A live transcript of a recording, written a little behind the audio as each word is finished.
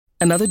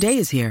Another day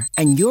is here,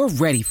 and you're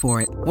ready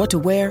for it. What to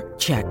wear?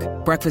 Check.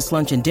 Breakfast,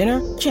 lunch, and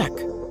dinner? Check.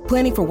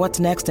 Planning for what's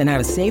next and how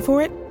to save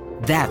for it?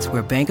 That's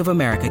where Bank of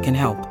America can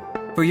help.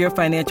 For your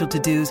financial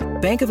to-dos,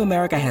 Bank of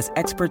America has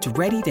experts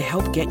ready to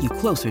help get you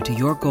closer to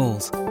your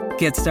goals.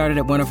 Get started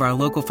at one of our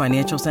local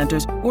financial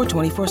centers or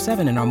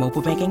 24/7 in our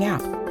mobile banking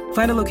app.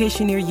 Find a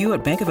location near you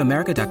at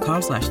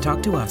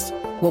bankofamerica.com/talktous.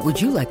 What would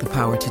you like the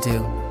power to do?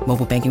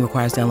 Mobile banking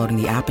requires downloading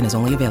the app and is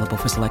only available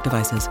for select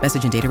devices.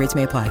 Message and data rates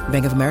may apply.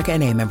 Bank of America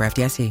N.A., member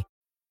FDIC.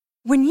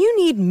 When you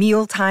need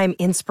mealtime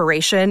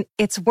inspiration,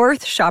 it's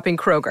worth shopping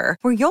Kroger,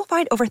 where you'll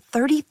find over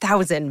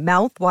 30,000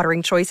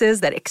 mouth-watering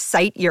choices that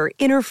excite your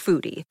inner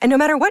foodie. And no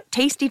matter what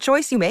tasty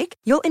choice you make,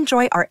 you'll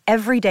enjoy our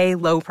everyday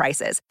low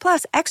prices,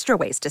 plus extra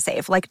ways to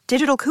save, like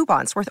digital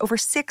coupons worth over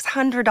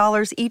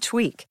 $600 each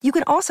week. You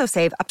can also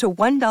save up to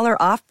 $1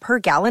 off per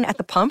gallon at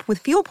the pump with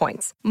fuel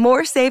points.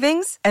 More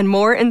savings and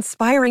more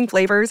inspiring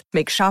flavors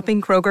make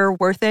shopping Kroger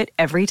worth it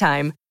every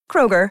time.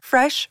 Kroger,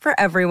 fresh for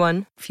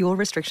everyone. Fuel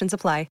restrictions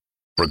apply.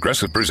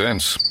 Progressive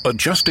presents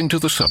Adjusting to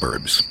the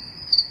Suburbs.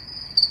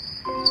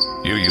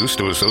 You used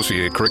to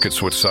associate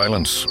crickets with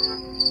silence.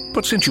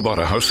 But since you bought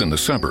a house in the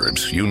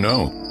suburbs, you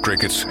know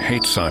crickets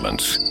hate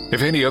silence.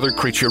 If any other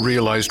creature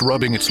realized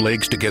rubbing its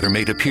legs together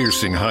made a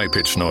piercing,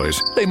 high-pitched noise,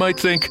 they might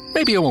think,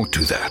 maybe I won't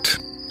do that.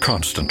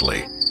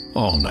 Constantly.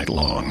 All night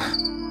long.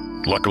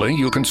 Luckily,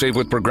 you can save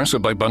with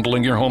Progressive by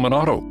bundling your home and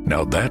auto.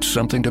 Now that's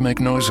something to make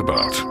noise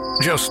about.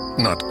 Just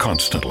not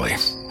constantly.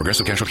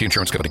 Progressive Casualty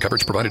Insurance Company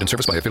coverage provided and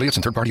serviced by affiliates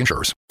and third-party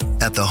insurers.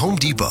 At the Home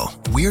Depot,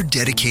 we're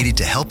dedicated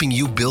to helping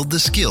you build the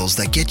skills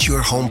that get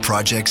your home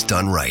projects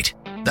done right.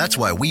 That's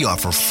why we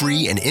offer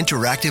free and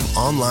interactive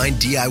online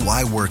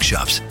DIY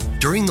workshops.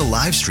 During the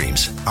live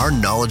streams, our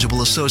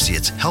knowledgeable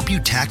associates help you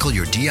tackle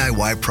your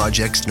DIY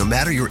projects no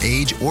matter your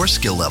age or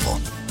skill level.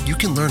 You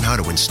can learn how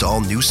to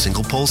install new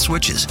single-pole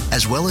switches,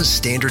 as well as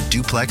standard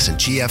duplex and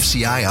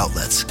GFCI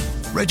outlets.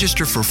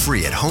 Register for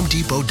free at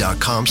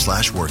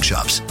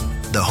homedepot.com/workshops.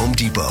 The Home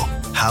Depot,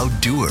 how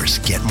doers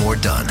get more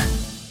done.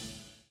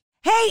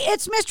 Hey,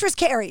 it's Mistress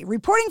Carrie,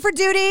 reporting for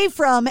duty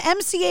from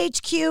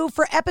MCHQ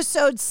for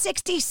episode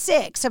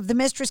 66 of the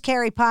Mistress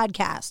Carrie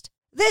podcast.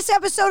 This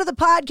episode of the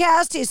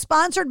podcast is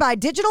sponsored by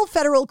Digital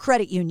Federal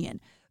Credit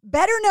Union,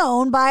 better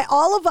known by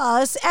all of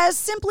us as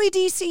simply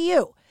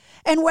DCU.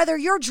 And whether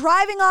you're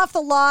driving off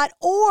the lot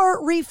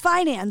or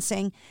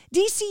refinancing,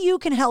 DCU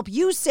can help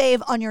you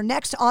save on your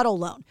next auto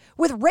loan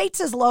with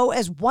rates as low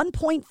as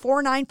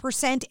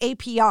 1.49%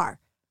 APR.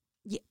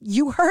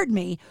 You heard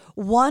me,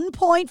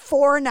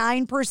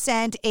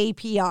 1.49%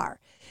 APR.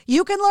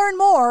 You can learn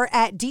more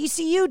at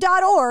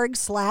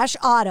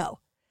dcu.org/auto.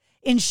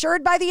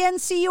 Insured by the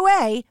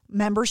NCUA,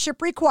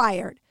 membership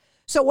required.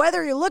 So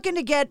whether you're looking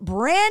to get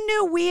brand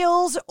new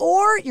wheels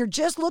or you're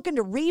just looking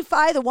to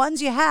refi the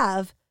ones you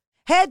have,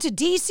 head to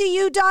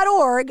dcu.org/auto.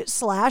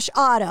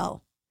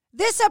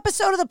 This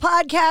episode of the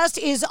podcast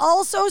is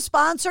also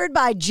sponsored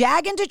by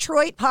Jag and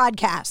Detroit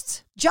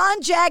Podcasts. John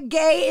Jag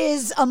Gay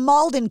is a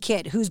Malden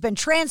kid who's been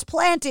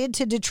transplanted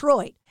to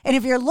Detroit. And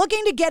if you're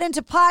looking to get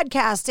into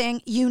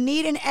podcasting, you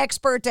need an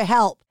expert to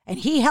help. And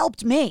he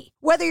helped me.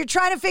 Whether you're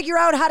trying to figure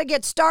out how to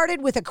get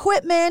started with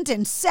equipment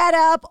and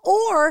setup,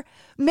 or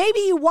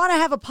maybe you want to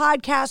have a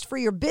podcast for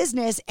your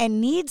business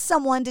and need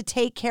someone to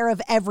take care of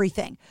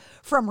everything.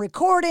 From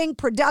recording,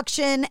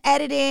 production,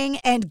 editing,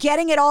 and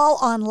getting it all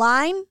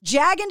online,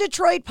 Jag and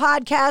Detroit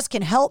Podcast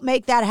can help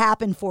make that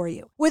happen for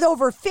you. With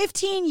over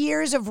 15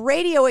 years of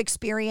radio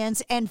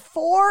experience and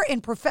 4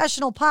 in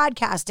professional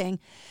podcasting,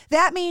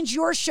 that means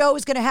your show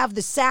is going to have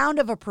the sound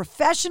of a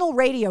professional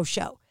radio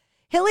show.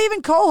 He'll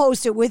even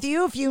co-host it with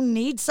you if you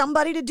need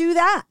somebody to do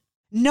that.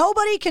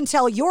 Nobody can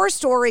tell your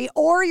story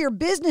or your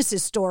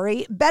business's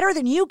story better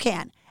than you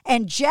can,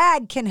 and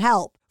Jag can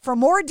help. For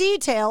more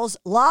details,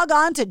 log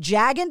on to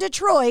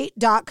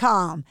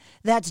jaganddetroit.com.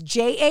 That's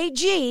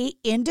JAG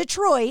in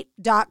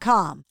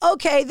Detroit.com.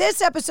 Okay,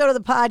 this episode of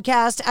the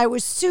podcast I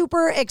was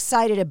super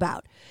excited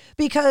about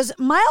because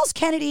Myles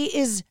Kennedy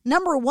is,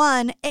 number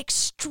one,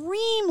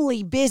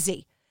 extremely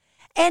busy.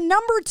 And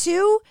number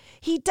two,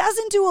 he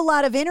doesn't do a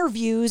lot of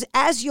interviews,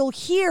 as you'll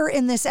hear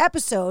in this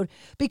episode,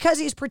 because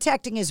he's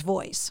protecting his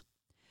voice.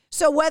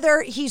 So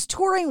whether he's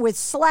touring with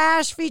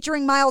Slash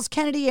featuring Myles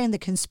Kennedy and the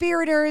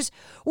Conspirators,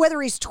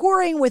 whether he's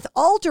touring with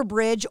Alter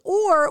Bridge,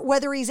 or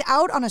whether he's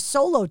out on a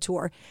solo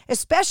tour,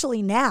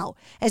 especially now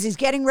as he's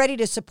getting ready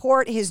to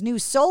support his new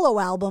solo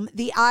album,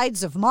 The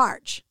Ides of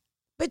March.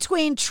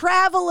 Between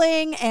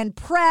traveling and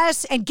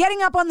press and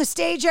getting up on the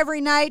stage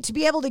every night to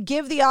be able to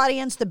give the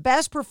audience the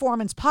best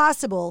performance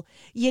possible,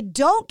 you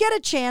don't get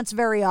a chance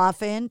very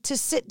often to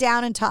sit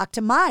down and talk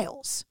to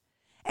Myles.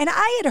 And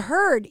I had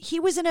heard he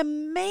was an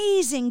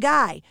amazing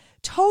guy,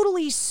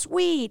 totally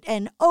sweet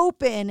and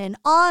open and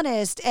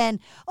honest and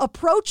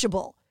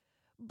approachable.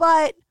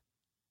 But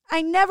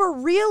I never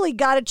really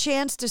got a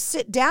chance to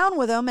sit down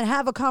with him and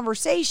have a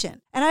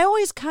conversation. And I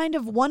always kind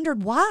of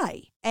wondered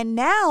why. And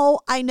now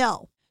I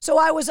know. So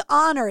I was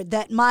honored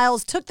that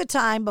Miles took the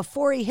time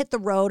before he hit the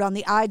road on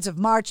the Ides of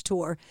March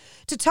tour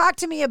to talk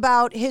to me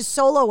about his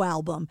solo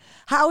album,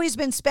 how he's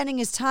been spending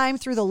his time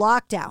through the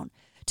lockdown,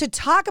 to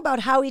talk about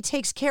how he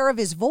takes care of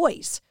his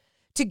voice,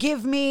 to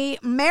give me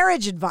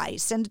marriage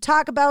advice, and to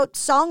talk about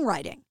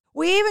songwriting.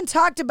 We even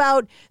talked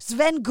about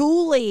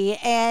Svengoolie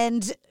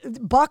and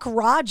Buck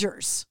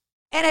Rogers.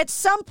 And at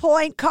some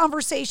point,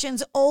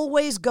 conversations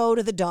always go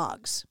to the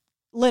dogs.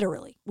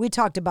 Literally, we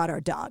talked about our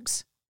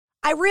dogs.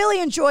 I really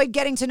enjoyed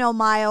getting to know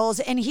Miles,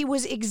 and he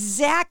was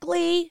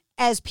exactly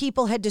as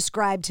people had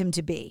described him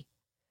to be.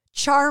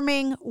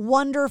 Charming,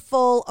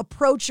 wonderful,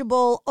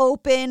 approachable,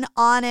 open,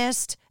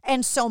 honest,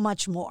 and so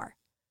much more.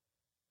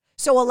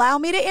 So allow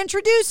me to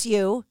introduce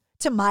you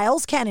to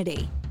Miles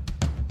Kennedy.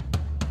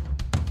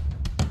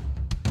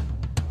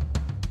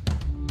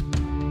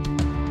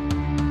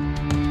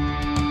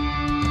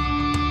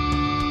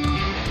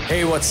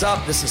 Hey, what's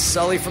up? This is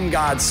Sully from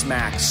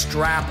Godsmack.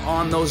 Strap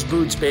on those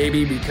boots,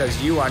 baby, because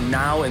you are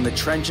now in the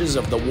trenches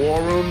of the war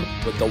room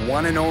with the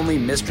one and only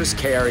Mistress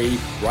Carrie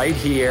right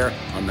here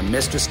on the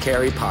Mistress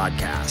Carrie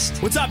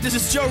podcast. What's up? This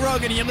is Joe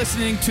Rogan, and you're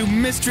listening to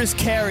Mistress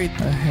Carrie.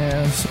 Her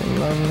hair so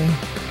lovely,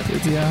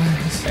 pretty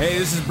eyes. Hey,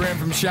 this is Brent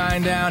from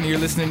Shinedown, and you're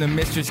listening to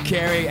Mistress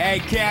Carrie. Hey,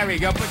 Carrie,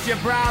 go put your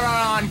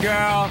bra on,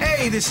 girl.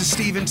 Hey, this is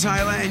Steven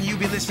Tyler, and you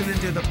be listening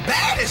to the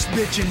baddest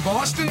bitch in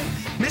Boston,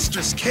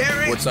 Mistress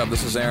Carrie. What's up?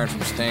 This is Aaron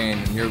from Stain,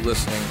 and you're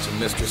listening to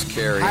Mistress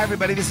Carrie. Hi,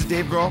 everybody. This is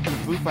Dave Grohl from the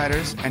Foo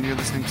Fighters, and you're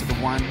listening to the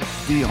one,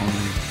 the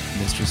only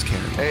Mistress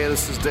Carrie. Hey,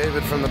 this is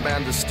David from the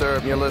band Disturbed,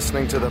 and you're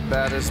listening to the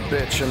baddest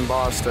bitch in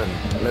Boston,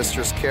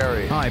 Mistress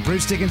Carrie. Hi,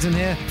 Bruce Dickinson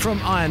here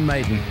from Iron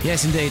Maiden.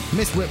 Yes, indeed,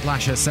 Miss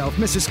Whiplash herself,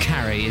 Mistress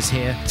Carrie, is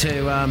here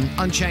to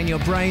unchain your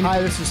brain. Hi,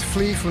 this is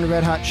Flea from the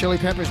Red Hot Chili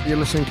Peppers. You're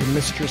listening to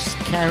Mistress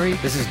Carrie.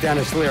 This is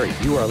Dennis Leary.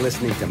 You are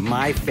listening to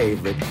my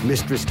favorite,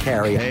 Mistress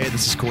Carrie. Hey,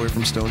 this is Corey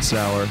from Stone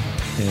Sour,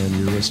 and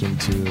you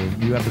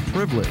have the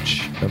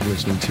privilege of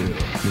listening to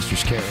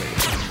Mistress Carrie.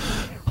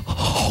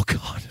 Oh,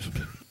 God.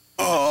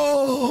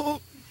 Oh,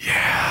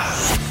 yeah.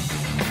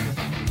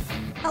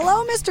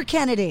 Hello, Mr.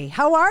 Kennedy.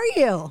 How are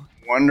you?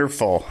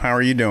 Wonderful. How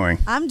are you doing?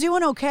 I'm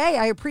doing okay.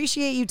 I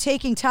appreciate you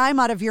taking time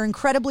out of your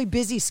incredibly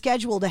busy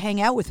schedule to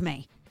hang out with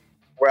me.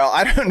 Well,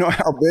 I don't know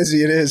how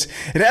busy it is.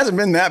 It hasn't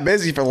been that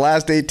busy for the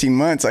last 18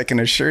 months, I can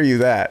assure you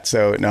that.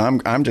 So, no,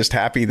 I'm just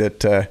happy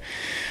that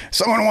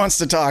someone wants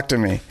to talk to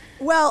me.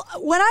 Well,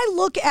 when I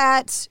look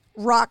at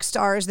rock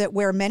stars that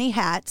wear many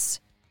hats,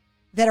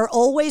 that are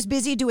always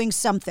busy doing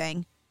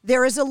something,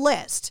 there is a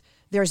list.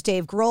 There's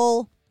Dave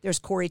Grohl, there's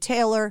Corey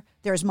Taylor,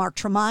 there's Mark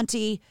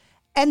Tremonti,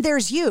 and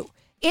there's you.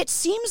 It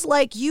seems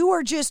like you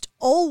are just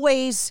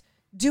always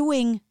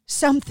doing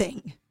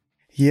something.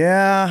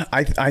 Yeah,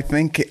 I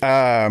think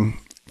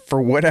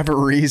for whatever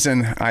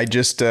reason, I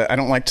just I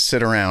don't like to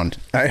sit around.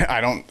 I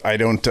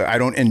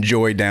don't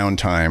enjoy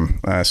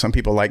downtime. Some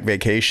people like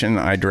vacation.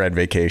 I dread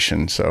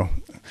vacation. So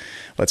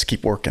let's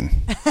keep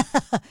working.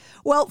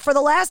 Well, for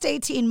the last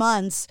 18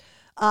 months,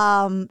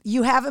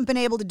 you haven't been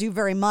able to do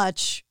very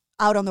much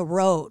out on the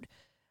road.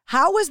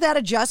 How was that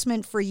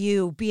adjustment for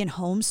you being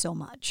home so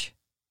much?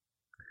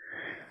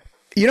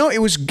 You know, it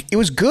was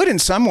good in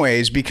some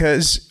ways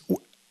because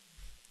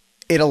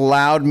it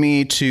allowed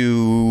me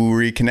to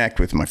reconnect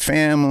with my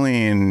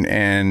family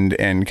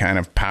and kind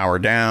of power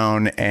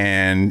down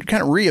and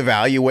kind of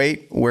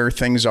reevaluate where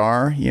things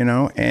are, you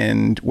know,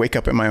 and wake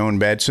up in my own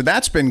bed. So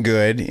that's been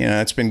good. You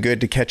know, it's been good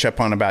to catch up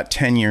on about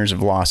 10 years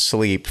of lost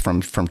sleep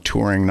from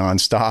touring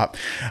nonstop.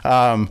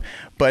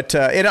 But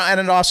it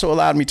also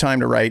allowed me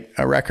time to write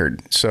a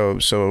record. So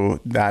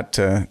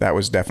that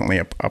was definitely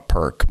a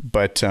perk.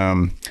 But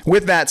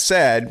with that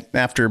said,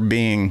 after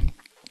being,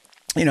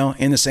 you know,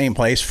 in the same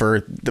place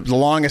for the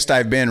longest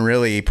I've been,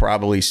 really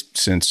probably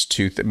since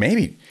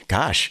when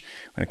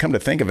I come to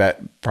think of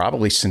it,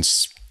 probably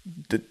since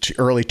the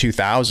early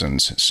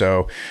 2000s.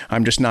 So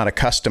I'm just not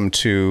accustomed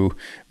to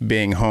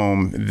being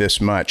home this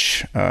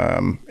much.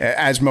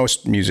 As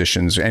most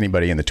musicians,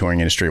 anybody in the touring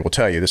industry will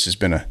tell you, this has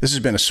been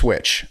a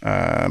switch.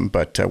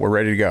 But we're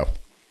ready to go.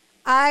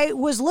 I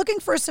was looking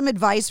for some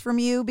advice from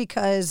you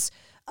because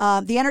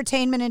the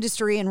entertainment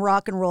industry and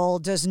rock and roll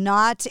does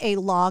not a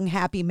long,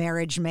 happy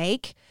marriage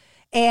make.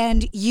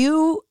 And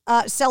you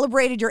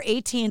celebrated your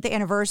 18th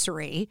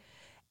anniversary.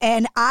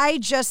 And I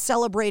just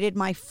celebrated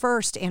my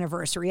first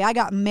anniversary. I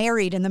got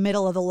married in the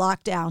middle of the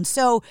lockdown.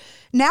 So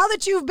now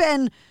that you've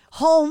been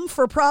home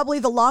for probably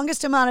the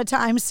longest amount of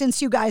time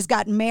since you guys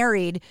got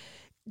married,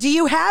 do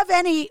you have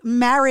any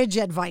marriage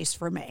advice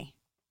for me?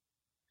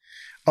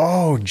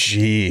 Oh,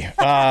 gee.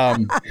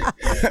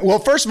 Well,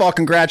 first of all,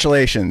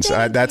 congratulations.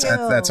 That's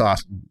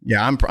awesome.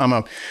 Yeah,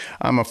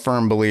 I'm a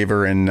firm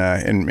believer in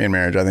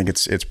marriage. I think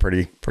it's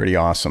pretty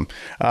awesome.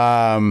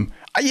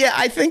 Yeah,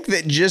 I think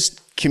that just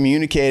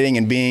communicating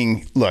and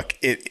being, look,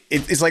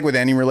 it's like with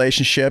any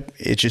relationship,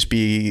 it's just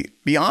be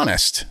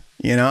honest,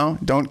 you know,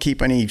 don't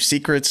keep any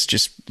secrets,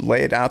 just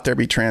lay it out there,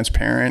 be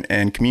transparent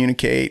and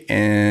communicate.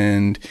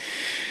 And,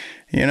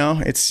 you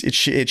know, it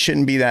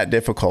shouldn't be that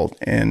difficult.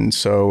 And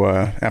so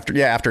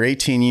after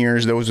 18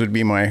 years, those would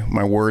be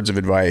my words of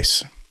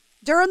advice.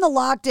 During the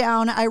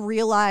lockdown, I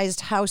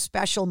realized how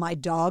special my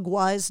dog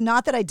was.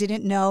 Not that I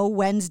didn't know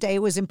Wednesday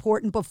was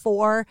important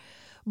before,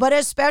 but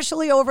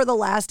especially over the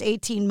last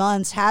 18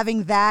 months,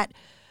 having that,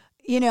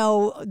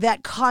 that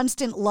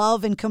constant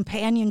love and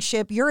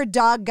companionship. You're a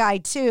dog guy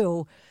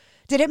too.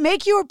 Did it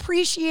make you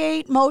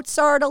appreciate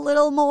Mozart a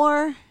little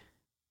more?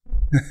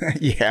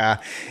 Yeah,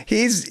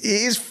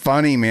 he's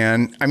funny,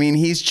 man. I mean,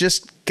 he's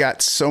just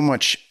got so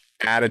much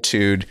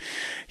attitude.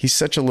 He's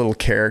such a little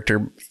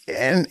character.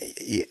 And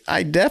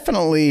I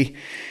definitely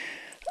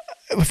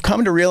have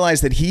come to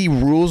realize that he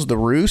rules the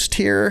roost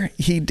here.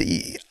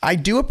 I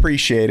do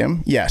appreciate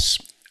him. Yes.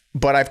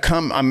 But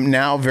I'm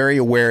now very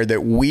aware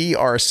that we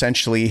are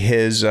essentially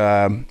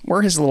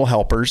we're his little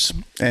helpers,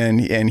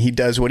 and he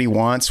does what he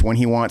wants when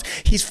he wants.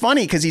 He's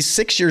funny because he's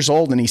 6 years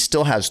old and he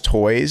still has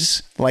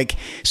toys. The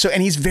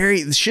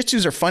Shih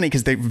Tzus are funny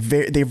because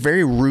they're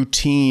very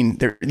routine.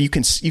 You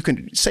can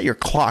set your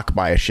clock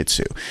by a Shih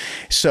Tzu.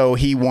 So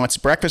he wants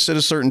breakfast at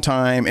a certain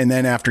time, and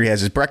then after he has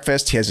his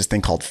breakfast, he has this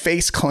thing called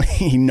face clean.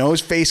 He knows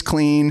face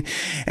clean,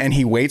 and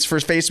he waits for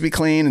his face to be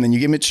clean, and then you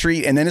give him a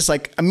treat, and then it's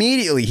like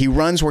immediately he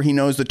runs where he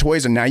knows the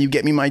toys, and now you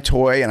get me my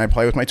toy and I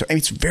play with my toy. I mean,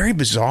 it's very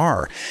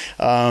bizarre.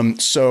 Both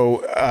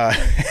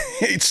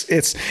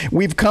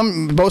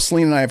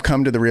Celine and I have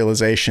come to the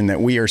realization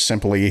that we are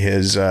simply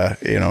his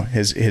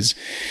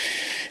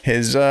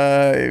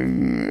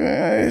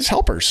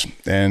helpers,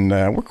 and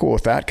we're cool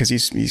with that because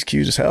he's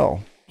cute as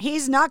hell.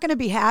 He's not going to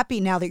be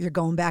happy now that you're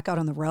going back out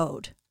on the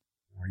road.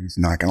 He's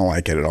not going to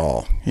like it at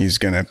all. I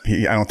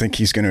don't think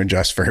he's going to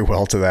adjust very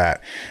well to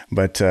that,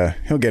 but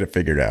he'll get it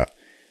figured out.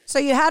 So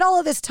you had all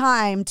of this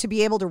time to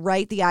be able to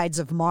write the Ides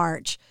of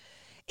March.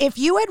 If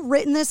you had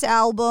written this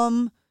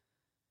album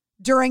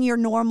during your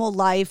normal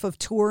life of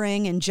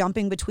touring and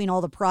jumping between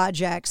all the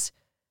projects,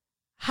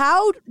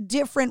 how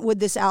different would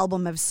this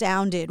album have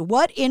sounded?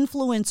 What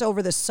influence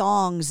over the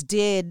songs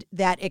did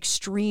that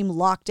extreme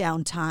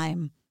lockdown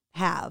time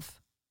have?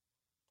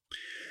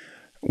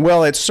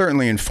 Well, it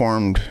certainly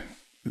informed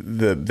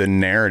the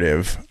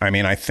narrative. I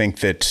mean, I think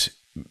that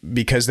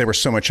because there was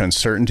so much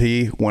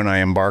uncertainty when I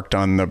embarked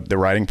on the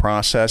writing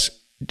process,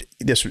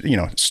 this,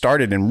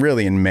 started in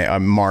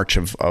March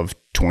of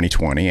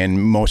 2020,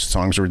 and most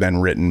songs were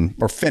then written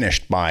or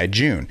finished by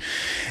June.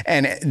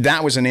 And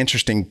that was an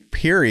interesting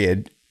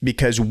period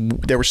because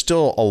there was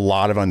still a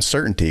lot of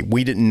uncertainty.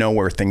 We didn't know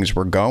where things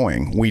were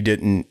going.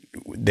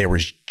 There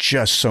was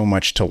just so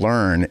much to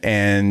learn.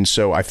 And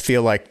so I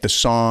feel like the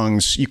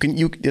songs,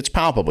 it's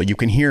palpable. You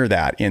can hear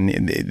that in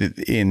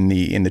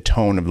the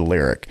tone of the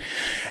lyric.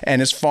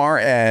 And as far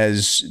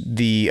as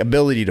the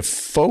ability to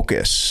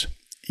focus,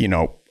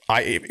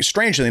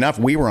 strangely enough,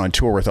 I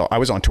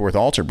was on tour with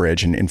Alter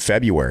Bridge in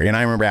February. And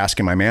I remember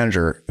asking my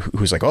manager,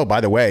 who's like, oh, by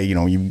the way,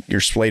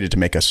 you're slated to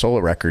make a solo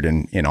record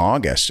in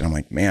August. And I'm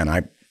like,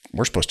 man,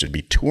 we're supposed to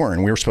be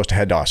touring. We were supposed to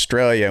head to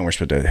Australia, and we're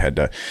supposed to head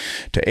to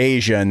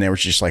Asia. And they were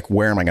just like,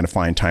 where am I going to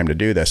find time to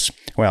do this?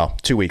 Well,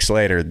 2 weeks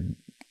later,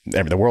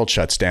 the world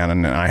shuts down,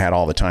 and I had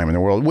all the time in the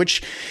world,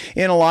 which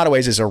in a lot of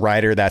ways as a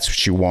writer, that's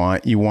what you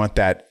want. You want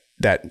that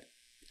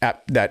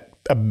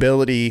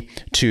ability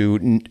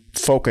to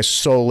focus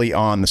solely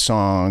on the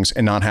songs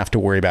and not have to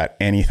worry about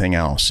anything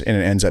else, and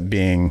it ends up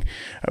being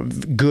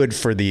good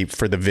for the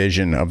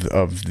vision of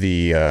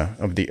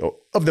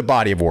the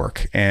body of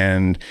work.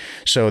 And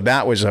so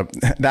that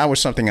was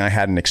something I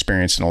hadn't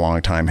experienced in a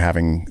long time,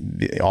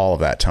 having all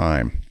of that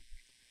time.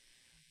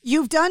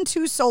 You've done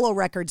 2 solo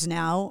records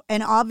now,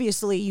 and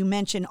obviously you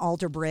mentioned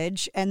Alter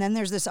Bridge, and then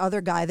there's this other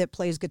guy that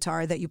plays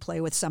guitar that you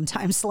play with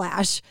sometimes,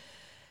 Slash.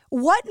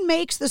 What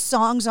makes the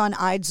songs on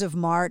Ides of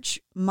March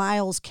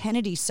Myles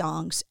Kennedy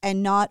songs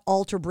and not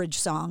Alter Bridge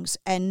songs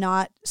and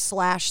not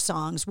Slash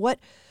songs?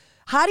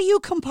 How do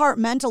you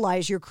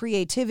compartmentalize your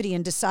creativity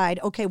and decide,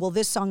 okay, well,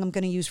 this song I'm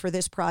going to use for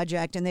this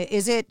project? And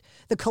is it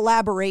the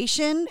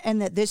collaboration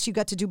and that this you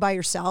got to do by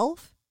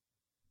yourself?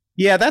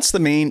 Yeah,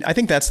 I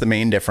think that's the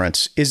main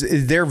difference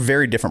is they're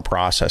very different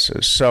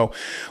processes. So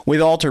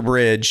with Alter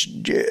Bridge,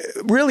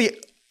 really,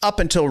 up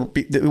until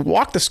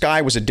Walk the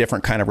Sky was a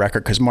different kind of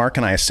record because Mark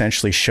and I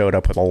essentially showed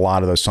up with a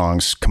lot of those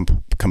songs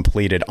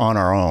completed on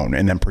our own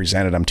and then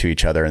presented them to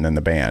each other and then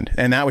the band.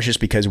 And that was just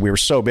because we were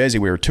so busy.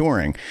 We were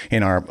touring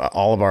in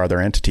all of our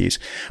other entities.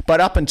 But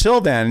up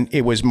until then,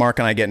 it was Mark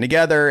and I getting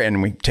together,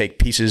 and we take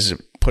pieces,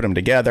 put them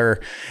together,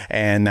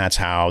 and that's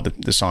how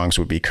the songs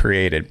would be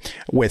created.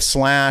 With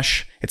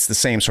Slash, it's the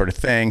same sort of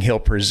thing. He'll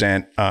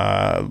present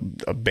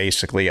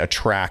basically a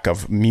track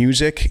of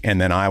music, and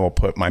then I will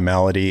put my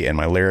melody and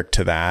my lyric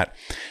to that.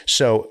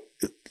 So,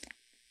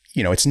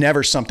 it's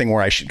never something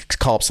where I should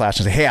call up Slash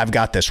and say, hey, I've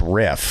got this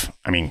riff.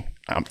 I mean,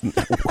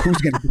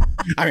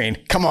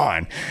 come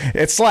on,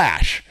 it's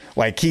Slash.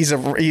 Like he's a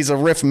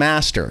riff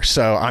master.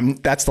 So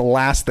that's the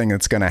last thing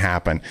that's going to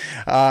happen.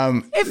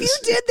 If you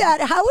did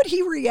that, how would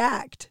he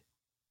react?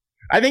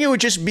 I think it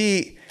would just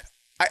be,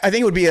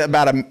 it would be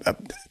about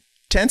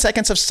 10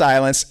 seconds of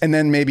silence and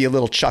then maybe a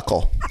little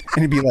chuckle.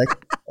 And he'd be like,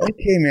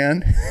 okay,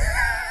 man.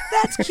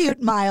 That's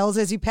cute, Myles,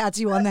 as he pats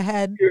you on the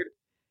head.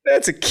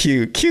 That's a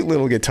cute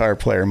little guitar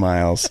player,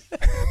 Myles.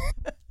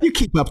 You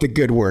keep up the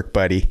good work,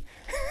 buddy.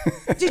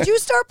 Did you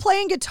start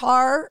playing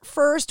guitar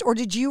first, or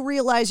did you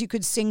realize you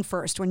could sing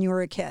first when you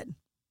were a kid?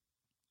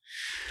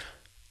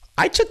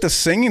 I took the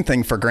singing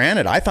thing for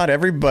granted. I thought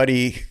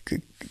everybody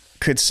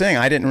could sing.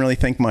 I didn't really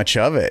think much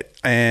of it.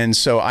 And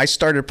so I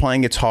started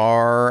playing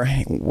guitar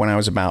when I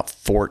was about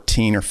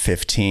 14 or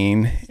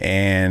 15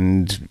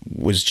 and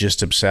was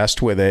just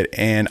obsessed with it.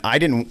 And I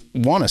didn't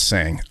want to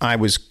sing. I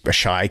was a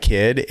shy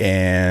kid,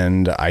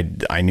 and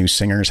I knew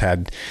singers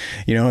had,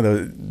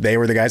 they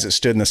were the guys that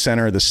stood in the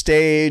center of the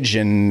stage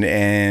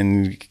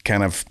and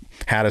kind of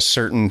had a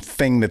certain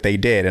thing that they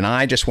did. And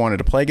I just wanted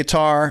to play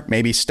guitar,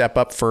 maybe step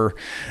up for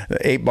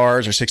 8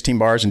 bars or 16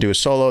 bars and do a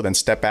solo, then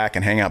step back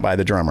and hang out by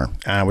the drummer.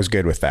 I was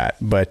good with that.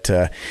 But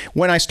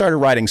when I started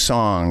writing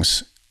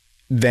songs,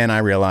 then I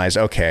realized,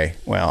 okay,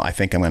 well, I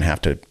think I'm going to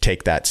have to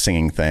take that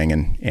singing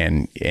thing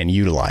and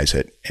utilize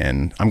it.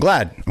 And I'm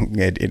glad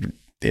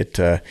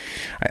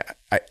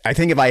I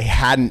think if I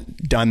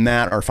hadn't done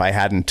that, or if I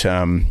hadn't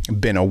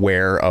been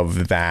aware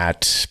of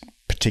that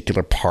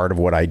particular part of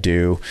what I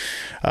do,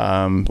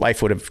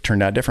 life would have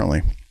turned out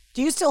differently.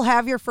 Do you still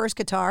have your first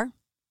guitar?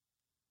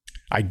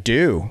 I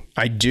do.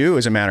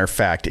 As a matter of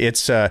fact,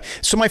 it's so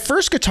my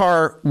first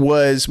guitar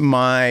was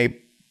my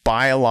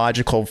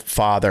biological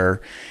father.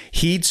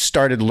 He'd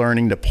started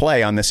learning to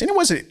play on this, and it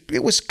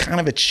was kind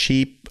of a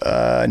cheap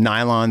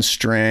nylon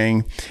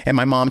string. And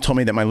my mom told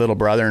me that my little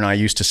brother and I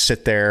used to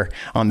sit there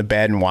on the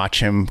bed and watch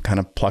him kind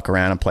of pluck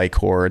around and play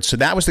chords. So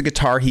that was the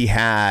guitar he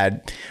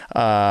had,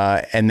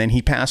 and then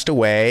he passed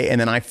away. And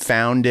then I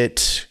found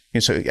it.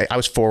 So I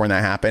was 4 when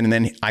that happened, and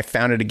then I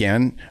found it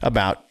again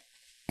about,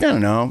 I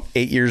don't know,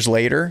 8 years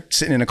later,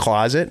 sitting in a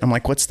closet. I'm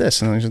like, what's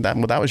this? And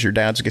that was your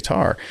dad's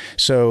guitar.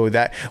 So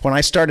that when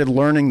I started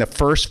learning the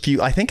first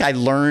few, I think I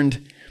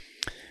learned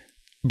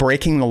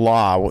Breaking the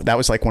Law. That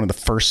was like one of the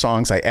first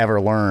songs I ever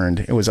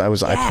learned. I would play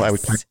on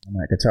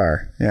that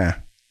guitar. Yeah.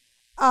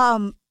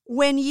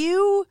 When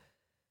you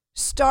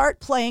start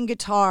playing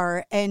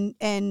guitar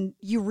and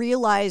you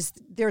realize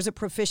there's a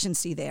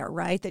proficiency there,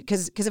 right? That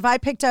because if I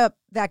picked up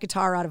that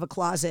guitar out of a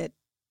closet,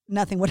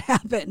 nothing would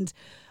happen.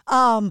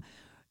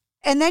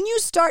 And then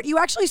you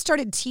actually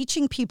started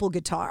teaching people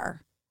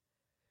guitar.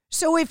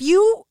 So if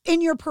you, in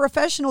your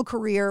professional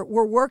career,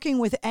 were working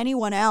with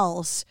anyone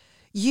else,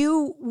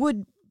 you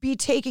would be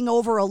taking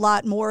over a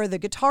lot more of the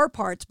guitar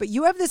parts, but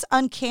you have this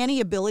uncanny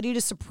ability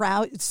to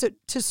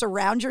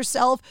surround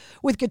yourself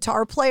with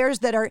guitar players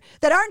that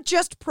aren't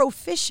just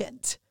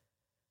proficient.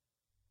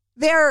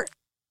 They're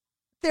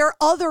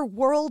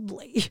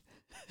otherworldly.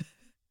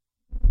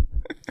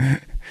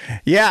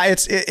 Yeah,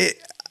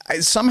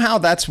 somehow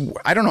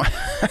I don't know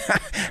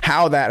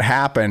how that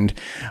happened.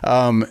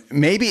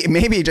 Maybe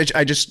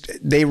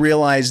they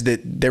realized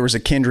that there was a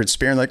kindred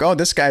spirit, like, oh,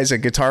 this guy's a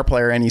guitar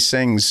player and he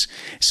sings,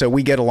 so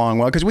we get along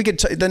well. Because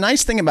the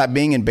nice thing about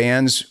being in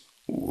bands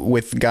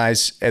with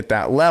guys at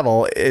that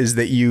level is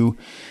that you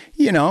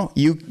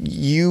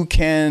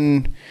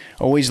can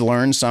always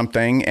learn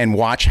something and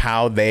watch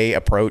how they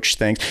approach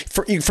things.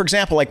 For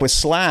example, like with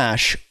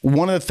Slash,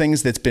 one of the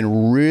things that's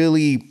been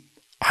really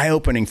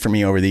eye-opening for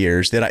me over the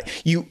years that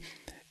you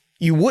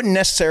wouldn't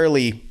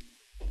necessarily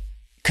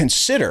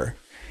consider,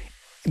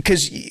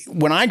 because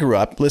when I grew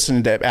up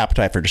listening to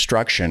Appetite for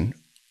Destruction,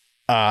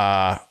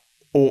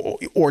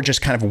 or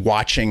just kind of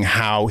watching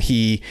how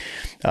he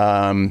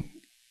kind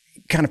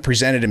of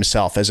presented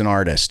himself as an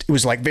artist, it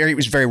was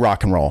very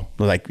rock and roll.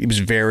 Like it was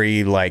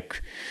very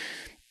like,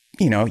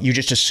 you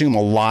just assume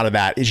a lot of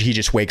that is he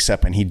just wakes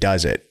up and he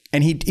does it.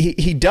 And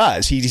he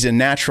does. He's a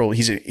natural.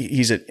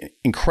 He's an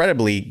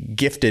incredibly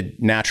gifted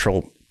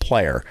natural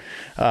player,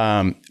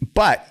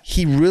 but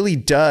he really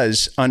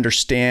does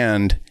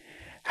understand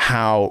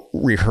how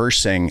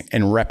rehearsing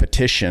and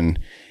repetition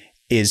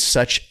is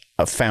such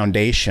a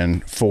foundation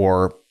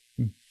for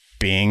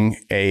being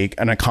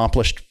an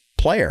accomplished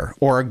player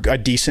or a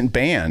decent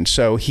band.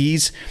 So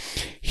he's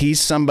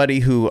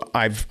somebody who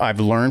I've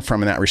learned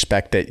from in that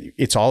respect, that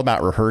it's all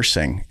about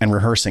rehearsing and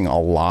rehearsing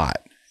a lot.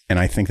 And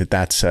I think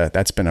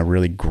that's been a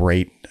really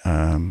great,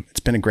 it's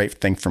been a great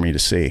thing for me to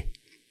see.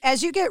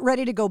 As you get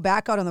ready to go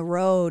back out on the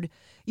road,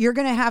 you're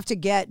going to have to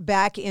get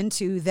back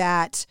into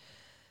that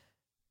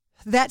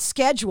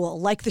schedule,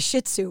 like the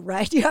Shih Tzu,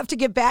 right? You have to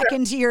get back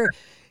into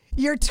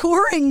your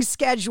touring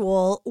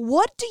schedule.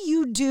 What do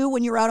you do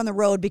when you're out on the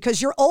road?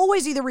 Because you're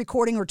always either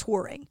recording or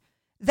touring.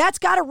 That's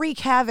got to wreak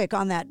havoc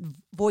on that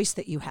voice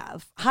that you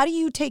have. How do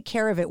you take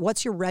care of it?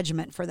 What's your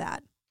regiment for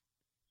that?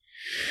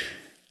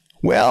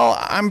 Well,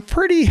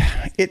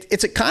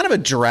 it's a kind of a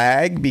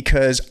drag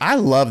because I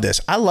love this.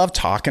 I love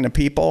talking to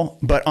people,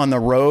 but on the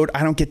road,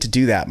 I don't get to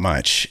do that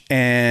much.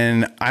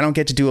 And I don't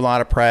get to do a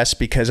lot of press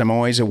because I'm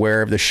always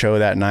aware of the show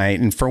that night.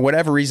 And for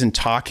whatever reason,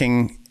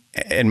 talking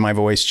my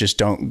voice just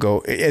don't go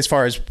as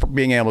far as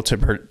being able to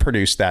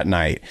produce that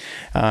night.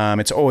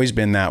 It's always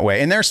been that way.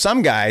 And there's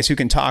some guys who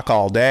can talk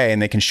all day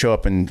and they can show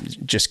up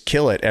and just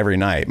kill it every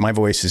night. My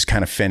voice is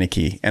kind of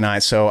finicky.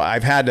 So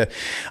I've had to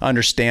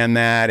understand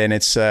that. And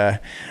it's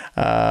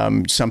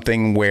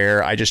something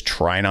where I just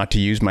try not to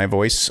use my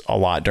voice a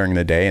lot during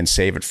the day and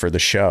save it for the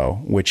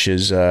show, which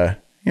is,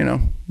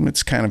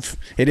 it's kind of,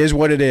 it is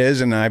what it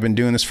is. And I've been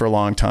doing this for a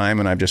long time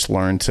and I've just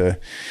learned to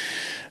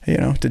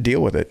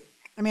deal with it.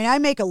 I mean, I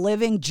make a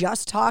living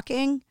just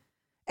talking,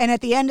 and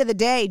at the end of the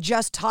day,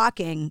 just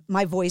talking,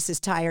 my voice is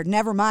tired.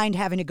 Never mind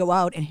having to go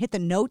out and hit the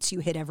notes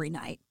you hit every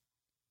night.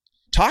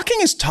 Talking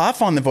is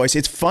tough on the voice.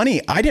 It's funny.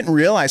 I didn't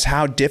realize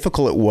how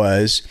difficult it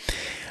was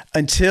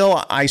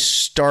until I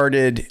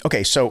started.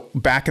 Okay, so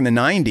back in the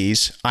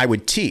 90s, I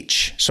would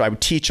teach. So I would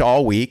teach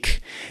all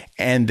week,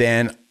 and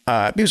then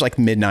it was like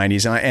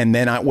mid-90s, and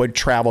then I would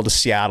travel to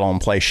Seattle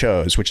and play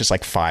shows, which is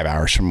like 5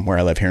 hours from where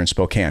I live here in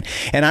Spokane.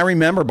 And I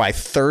remember by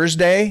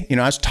Thursday, I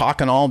was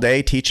talking all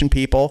day, teaching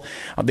people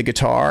on the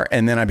guitar,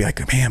 and then I'd be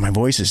like, man, my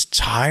voice is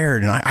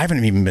tired, and I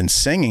haven't even been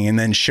singing, and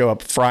then show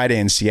up Friday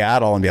in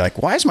Seattle and be like,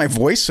 why is my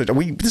voice so...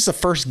 This is the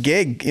first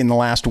gig in the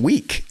last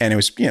week, and it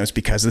was, it's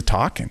because of the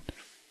talking.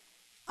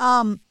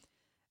 I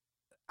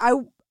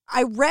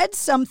read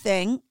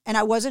something, and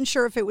I wasn't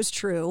sure if it was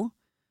true.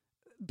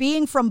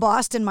 Being from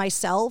Boston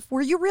myself,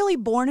 were you really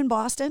born in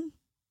Boston?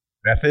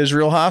 Beth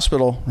Israel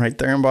Hospital, right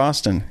there in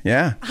Boston.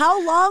 Yeah.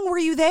 How long were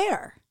you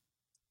there?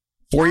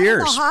 4 years.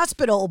 Not in the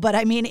hospital, but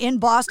I mean in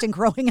Boston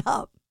growing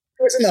up.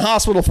 I was in the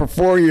hospital for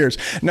 4 years.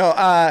 No,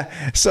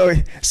 so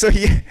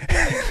yeah,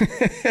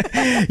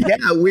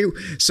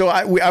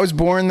 I was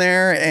born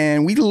there,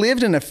 and we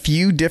lived in a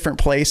few different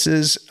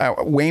places.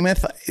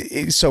 Weymouth,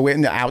 so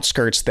in the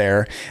outskirts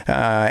there,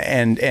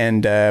 and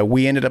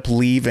we ended up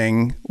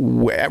leaving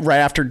right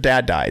after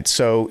Dad died.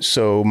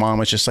 So Mom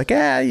was just like,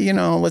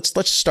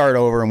 let's start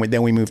over, and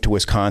then we moved to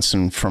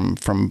Wisconsin from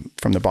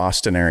the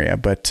Boston area.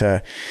 But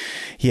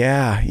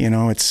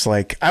it's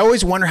like I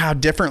always wonder how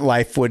different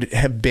life would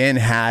have been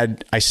had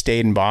I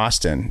stayed in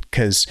Boston,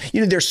 because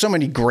there's so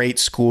many great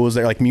schools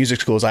there, like music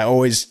schools. I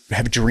always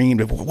have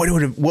dreamed of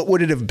what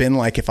would it have been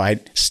like if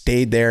I'd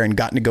stayed there and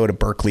gotten to go to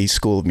Berklee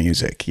School of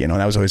Music.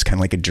 That was always kind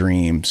of like a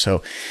dream.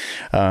 So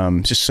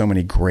just so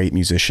many great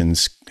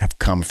musicians have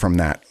come from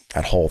that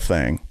whole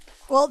thing.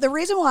 Well, the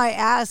reason why I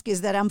ask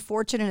is that I'm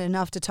fortunate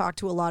enough to talk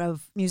to a lot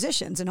of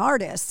musicians and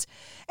artists.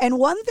 And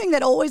one thing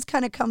that always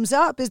kind of comes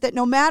up is that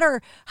no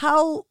matter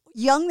how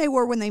young they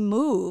were when they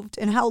moved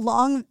and how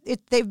long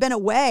they've been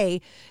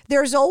away,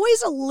 there's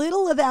always a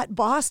little of that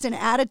Boston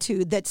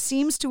attitude that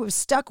seems to have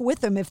stuck with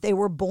them if they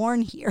were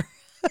born here.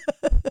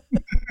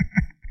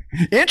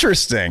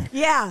 Interesting.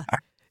 Yeah.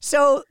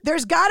 So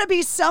there's got to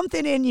be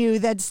something in you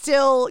that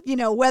still,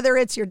 whether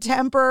it's your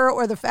temper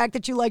or the fact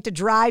that you like to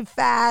drive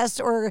fast,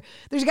 or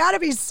there's got to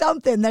be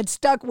something that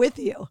stuck with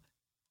you.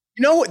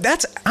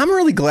 I'm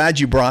really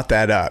glad you brought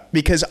that up,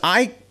 because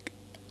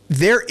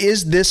there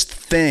is this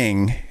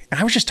thing.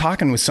 I was just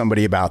talking with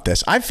somebody about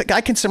this. I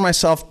consider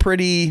myself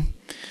pretty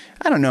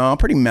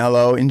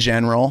mellow in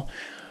general,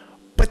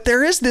 but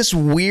there is this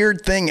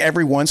weird thing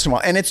every once in a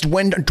while, and it's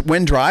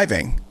when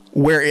driving,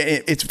 where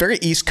it's very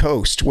East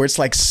Coast, where it's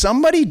like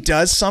somebody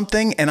does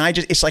something and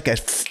it's like a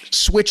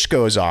switch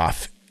goes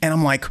off, and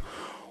I'm like,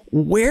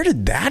 where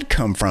did that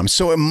come from?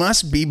 So it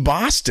must be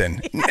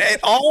Boston. It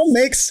all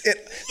makes it.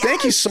 Yes.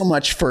 Thank you so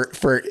much for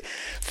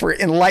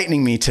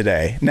enlightening me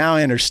today. Now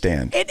I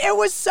understand. It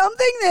was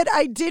something that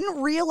I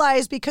didn't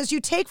realize, because you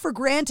take for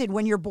granted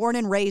when you're born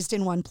and raised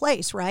in one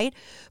place, right?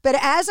 But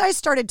as I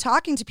started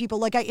talking to people,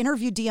 like I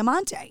interviewed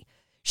Diamante.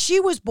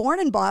 She was born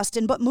in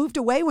Boston, but moved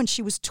away when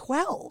she was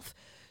 12.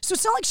 So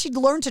it's not like she'd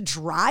learned to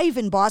drive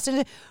in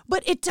Boston,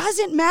 but it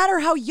doesn't matter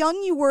how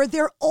young you were.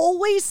 There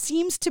always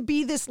seems to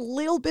be this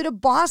little bit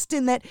of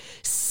Boston that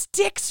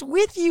sticks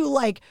with you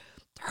like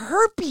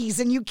herpes,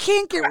 and you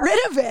can't get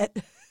rid of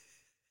it.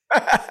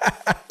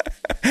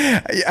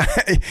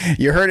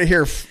 You heard it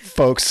here,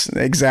 folks.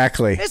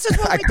 Exactly. This is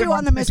what we do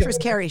on the Mistress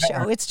Carrie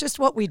Show. It's just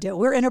what we do.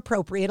 We're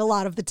inappropriate a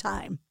lot of the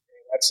time.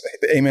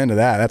 Amen to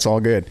that. That's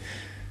all good.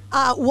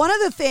 One of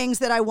the things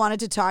that I wanted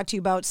to talk to you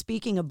about,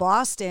 speaking of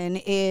Boston,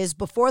 is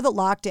before the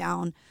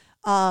lockdown,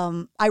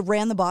 I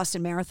ran the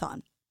Boston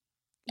Marathon,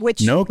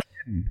 which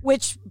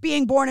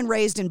being born and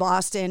raised in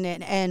Boston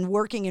and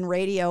working in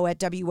radio at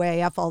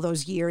WAF all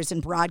those years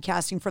and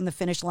broadcasting from the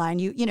finish line,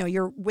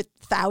 you're with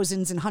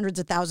thousands and hundreds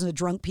of thousands of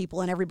drunk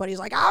people, and everybody's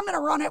like, I'm going to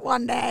run it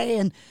one day.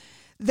 And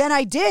then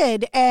I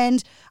did.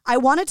 And I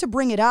wanted to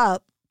bring it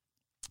up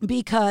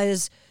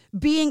because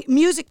being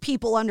music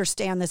people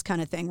understand this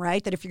kind of thing,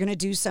 right? That if you're going to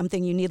do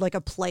something, you need like a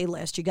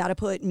playlist. You got to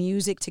put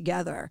music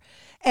together.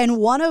 And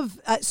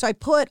so I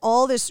put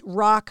all this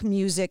rock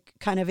music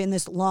kind of in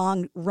this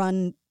long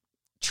run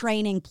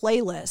training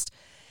playlist.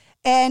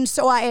 And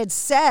so I had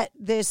set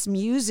this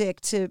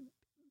music to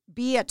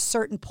be at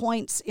certain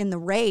points in the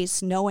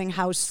race, knowing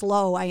how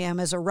slow I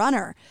am as a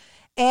runner.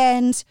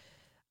 And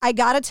I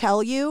got to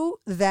tell you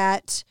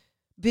that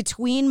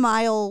between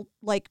mile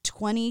like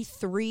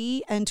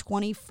 23 and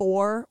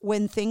 24,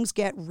 when things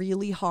get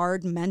really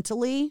hard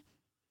mentally,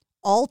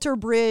 Alter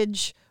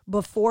Bridge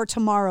Before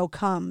Tomorrow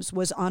Comes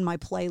was on my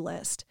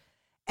playlist.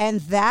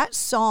 And that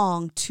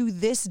song, to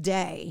this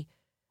day,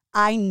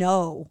 I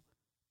know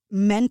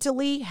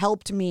mentally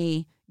helped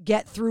me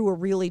get through a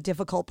really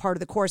difficult part of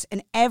the course.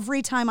 And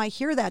every time I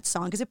hear that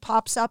song, because it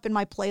pops up in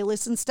my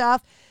playlist and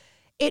stuff,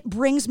 it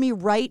brings me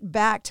right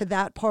back to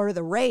that part of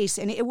the race.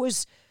 And it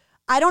was,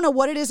 I don't know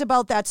what it is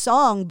about that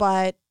song,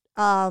 but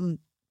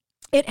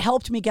it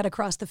helped me get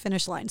across the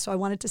finish line. So I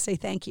wanted to say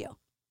thank you.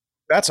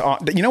 That's,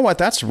 you know what?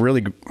 That's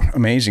really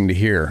amazing to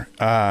hear.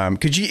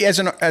 Cause you, as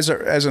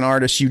an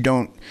artist, you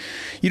don't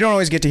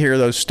always get to hear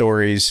those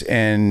stories,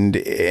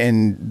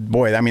 and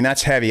boy, I mean,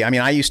 that's heavy. I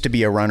mean, I used to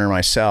be a runner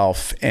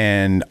myself,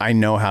 and I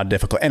know how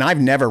difficult, and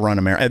I've never run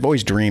a marathon. I've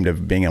always dreamed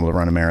of being able to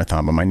run a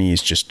marathon, but my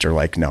knees just are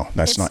like, no,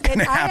 that's not going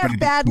to happen. I have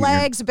bad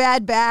legs,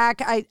 bad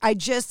back. I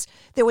just,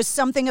 there was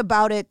something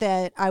about it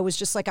that I was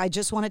just like, I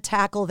just want to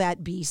tackle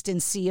that beast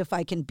and see if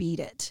I can beat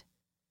it.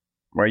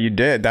 Well, you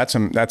did. That's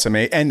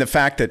amazing. And the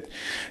fact that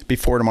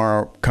Before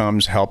Tomorrow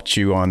Comes helped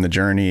you on the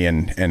journey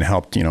and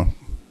helped,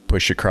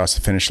 push you across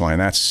the finish line.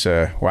 That's,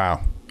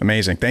 wow,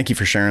 amazing. Thank you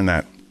for sharing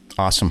that.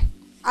 Awesome.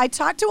 I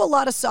talk to a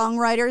lot of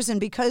songwriters, and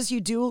because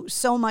you do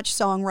so much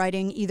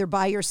songwriting, either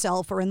by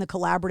yourself or in the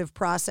collaborative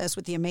process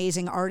with the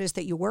amazing artists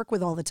that you work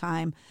with all the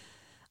time,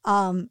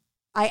 I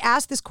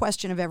ask this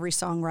question of every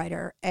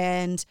songwriter,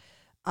 and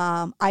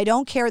I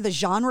don't care the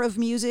genre of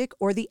music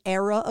or the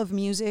era of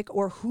music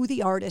or who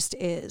the artist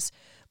is.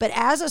 But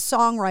as a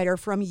songwriter,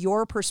 from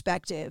your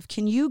perspective,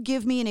 can you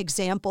give me an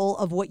example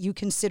of what you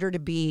consider to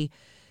be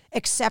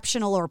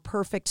exceptional or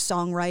perfect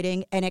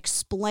songwriting, and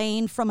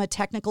explain from a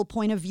technical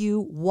point of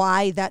view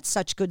why that's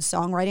such good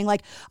songwriting?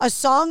 Like a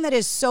song that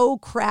is so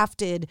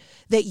crafted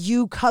that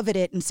you covet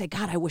it and say,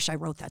 God, I wish I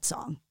wrote that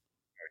song.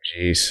 Oh,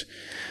 geez.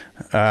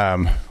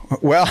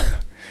 Well...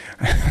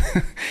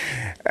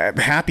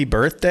 Happy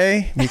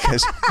birthday,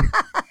 because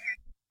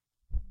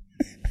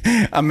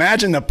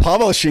imagine the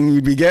publishing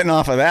you'd be getting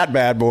off of that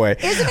bad boy.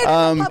 Isn't it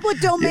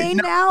public domain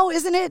now?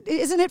 Isn't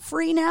it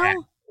free now?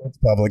 It's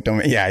public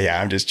domain.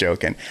 Yeah. I'm just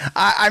joking.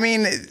 I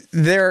mean,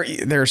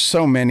 there's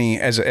so many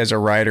as a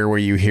writer where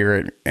you hear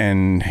it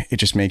and it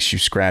just makes you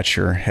scratch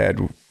your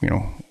head.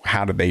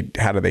 How do they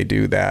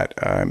do that?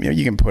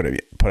 You can put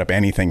up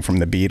anything from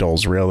the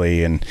Beatles,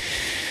 really, and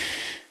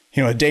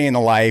A Day in the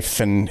Life,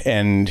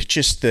 and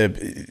just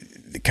the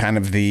kind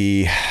of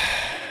the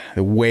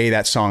way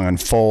that song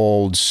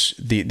unfolds.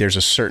 There's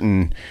a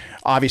certain,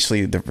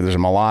 obviously there's a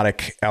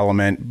melodic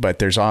element, but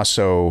there's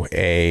also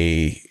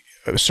a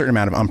certain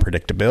amount of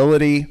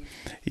unpredictability.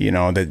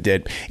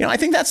 I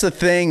think that's the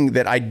thing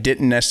that I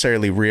didn't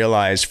necessarily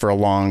realize for a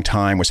long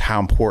time, was how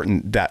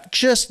important that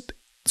just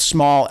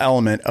small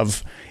element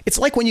of. It's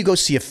like when you go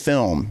see a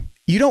film.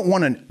 You don't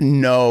want to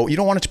know. You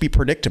don't want it to be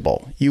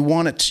predictable. You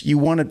want it. You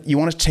want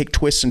to take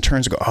twists and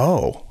turns and go,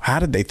 oh, how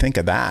did they think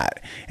of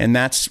that? And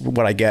that's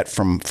what I get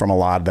from a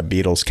lot of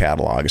the Beatles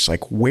catalog. It's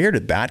like, where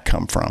did that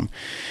come from?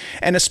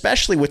 And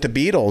especially with the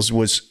Beatles,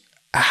 was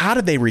how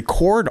did they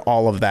record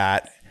all of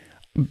that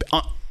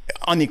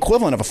on the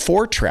equivalent of a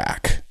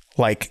 4-track?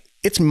 Like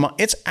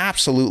it's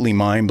absolutely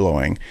mind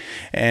blowing.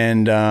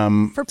 And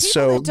for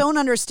people that don't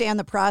understand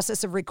the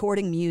process of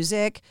recording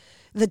music,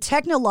 the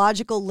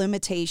technological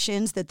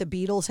limitations that the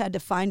Beatles had to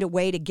find a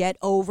way to get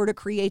over to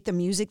create the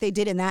music they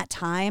did in that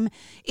time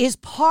is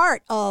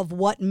part of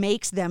what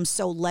makes them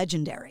so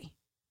legendary.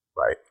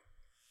 Right.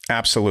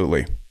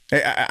 Absolutely.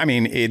 I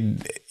mean,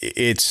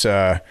 it's.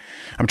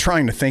 I'm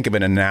trying to think of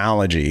an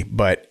analogy,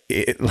 but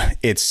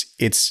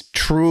it's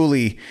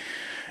truly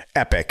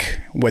epic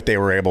what they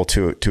were able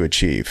to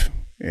achieve.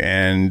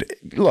 And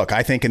look,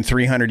 I think in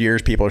 300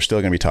 years, people are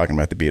still going to be talking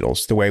about the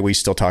Beatles the way we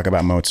still talk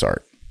about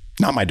Mozart.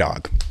 Not my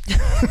dog.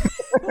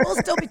 We'll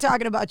still be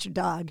talking about your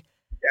dog.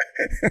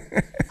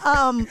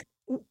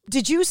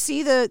 Did you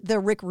see the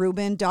Rick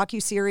Rubin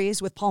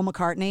docuseries with Paul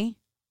McCartney?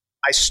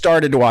 I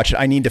started to watch it.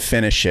 I need to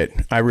finish it.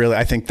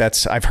 I think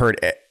I've heard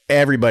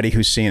everybody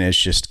who's seen it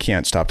just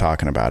can't stop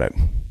talking about it.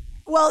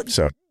 Well,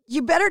 so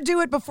you better do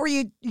it before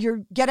you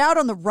get out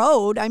on the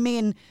road. I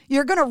mean,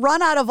 you're going to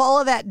run out of all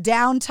of that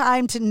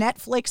downtime to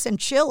Netflix and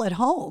chill at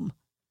home.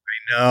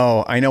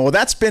 I know. Well,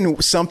 that's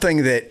been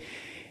something that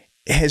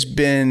has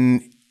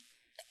been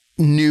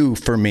new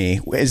for me,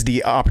 is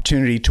the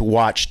opportunity to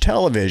watch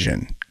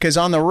television, because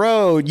on the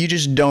road you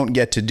just don't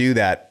get to do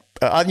that.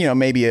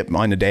 Maybe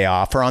on a day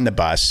off or on the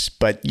bus,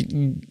 but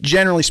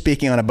generally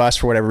speaking, on a bus,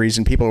 for whatever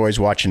reason, people are always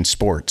watching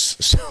sports.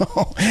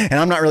 So, and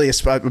I'm not really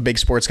a big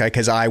sports guy,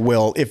 because I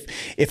will,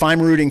 if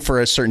I'm rooting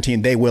for a certain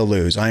team, they will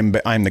lose.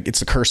 It's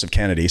the curse of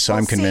Kennedy. So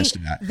I'm convinced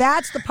of that.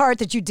 That's the part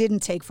that you didn't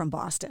take from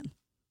Boston.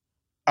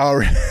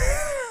 Oh,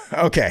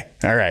 okay.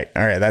 All right.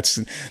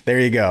 There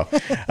you go.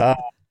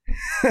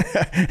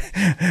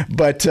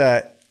 But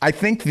I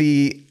think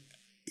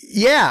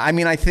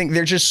I think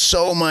there's just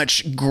so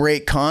much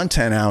great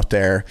content out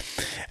there.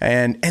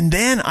 And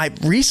then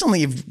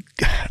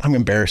I'm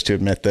embarrassed to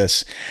admit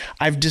this,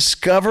 I've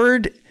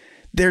discovered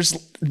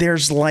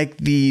there's like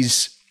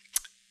these.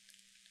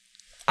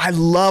 I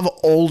love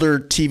older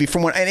TV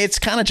and it's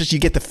kind of just, you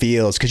get the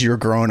feels because you're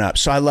growing up.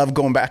 So I love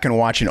going back and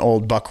watching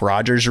old Buck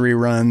Rogers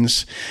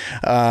reruns.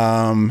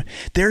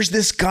 There's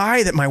this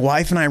guy that my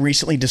wife and I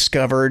recently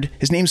discovered.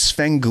 His name's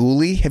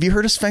Svengoolie. Have you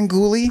heard of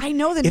Svengoolie? I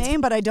know the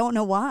name, but I don't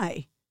know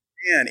why.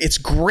 Man, it's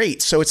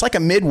great. So it's like a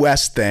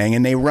Midwest thing,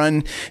 and they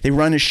run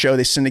his show.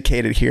 They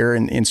syndicate it here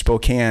in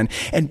Spokane,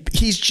 and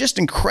he's just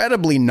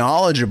incredibly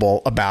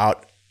knowledgeable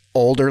about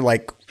older,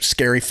 like,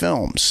 scary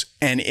films,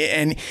 and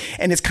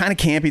it's kind of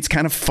campy, it's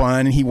kind of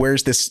fun, and he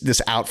wears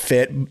this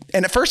outfit,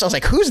 and at first I was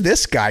like, who's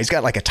this guy? He's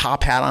got like a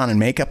top hat on and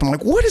makeup. I'm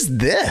like, what is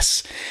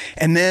this?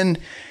 And then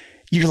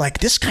you're like,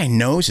 this guy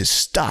knows his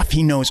stuff.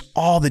 He knows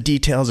all the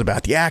details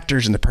about the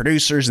actors and the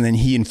producers, and then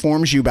he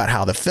informs you about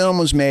how the film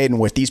was made and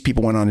what these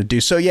people went on to do.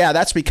 So yeah,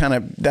 that's become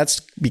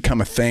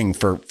a thing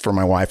for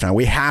my wife and I.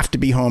 We have to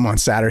be home on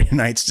Saturday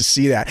nights to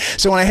see that.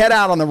 So when I head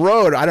out on the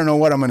road, I don't know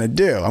what I'm going to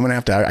do. I'm going to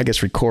have to, I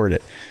guess, record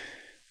it.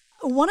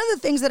 One of the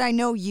things that I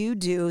know you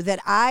do that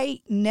I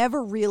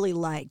never really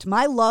liked,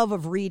 my love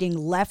of reading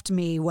left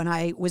me when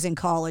I was in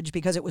college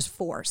because it was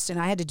forced, and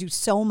I had to do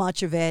so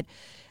much of it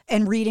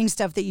and reading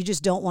stuff that you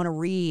just don't want to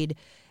read.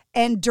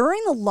 And during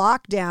the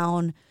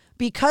lockdown,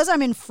 because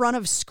I'm in front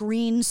of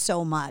screens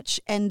so much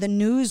and the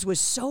news was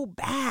so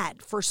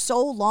bad for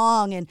so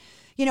long, and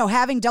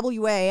having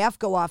WAAF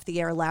go off the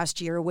air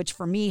last year, which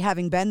for me,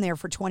 having been there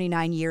for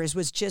 29 years,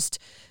 was just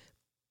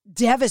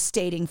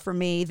devastating for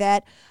me,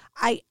 that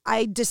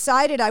I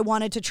decided I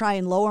wanted to try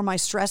and lower my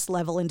stress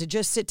level and to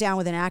just sit down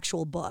with an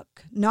actual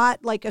book,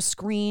 not like a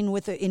screen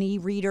with an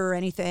e-reader or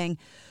anything.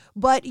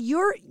 But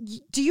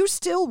do you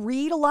still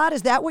read a lot?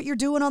 Is that what you're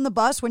doing on the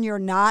bus when you're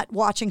not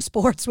watching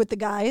sports with the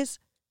guys?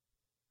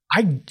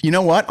 You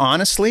know what?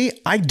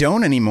 Honestly, I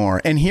don't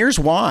anymore. And here's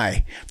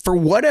why. For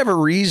whatever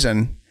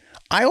reason,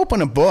 I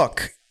open a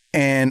book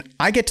and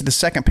I get to the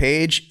second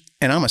page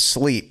and I'm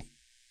asleep.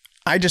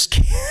 I just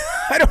can't.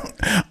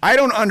 I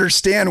don't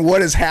understand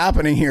what is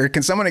happening here.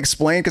 Can someone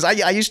explain? Because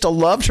I used to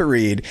love to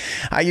read.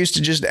 I used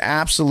to just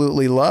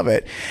absolutely love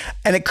it.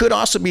 And it could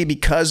also be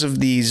because of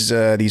these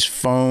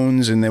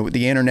phones and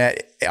the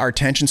internet. Our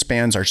attention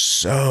spans are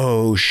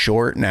so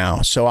short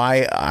now. So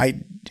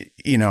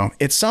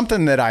it's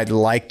something that I'd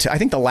like to. I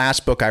think the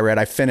last book I read,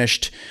 I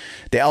finished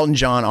the Elton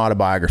John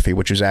autobiography,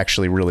 which was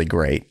actually really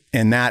great.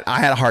 And that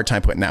I had a hard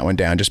time putting that one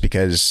down just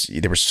because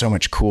there was so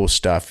much cool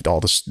stuff, all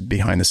this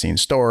behind the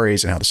scenes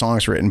stories and how the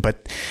song's written.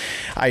 But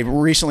I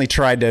recently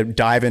tried to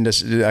dive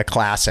into a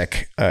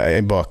classic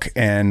book,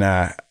 and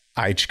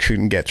I just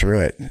couldn't get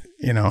through it,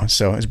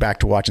 so I was back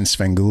to watching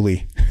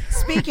Svengoolie.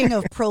 Speaking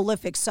of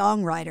prolific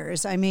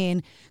songwriters, I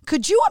mean,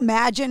 could you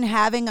imagine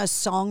having a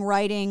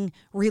songwriting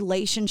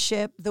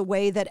relationship the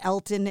way that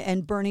Elton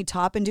and Bernie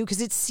Taupin do?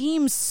 Because it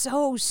seems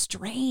so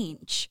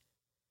strange.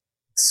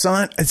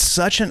 It's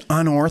such an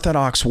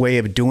unorthodox way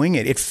of doing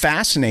it. It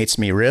fascinates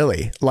me,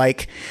 really.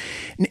 Like,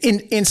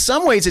 in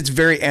some ways, it's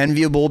very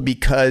enviable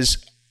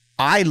because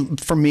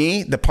for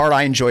me, the part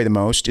I enjoy the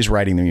most is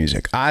writing the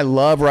music. I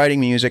love writing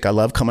music. I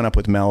love coming up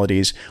with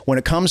melodies. When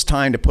it comes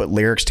time to put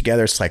lyrics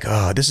together, it's like,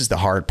 oh, this is the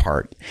hard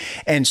part.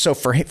 And so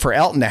for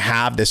Elton to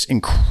have this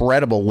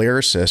incredible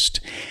lyricist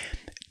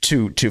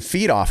to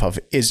feed off of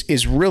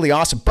is really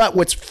awesome.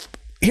 But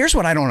here's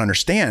what I don't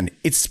understand.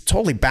 It's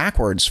totally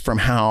backwards from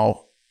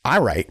how I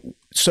write.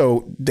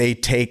 So they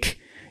take,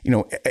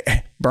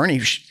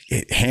 Bernie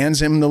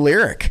hands him the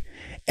lyric,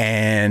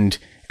 and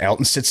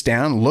Elton sits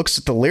down, looks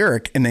at the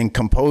lyric, and then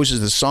composes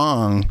the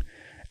song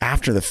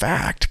after the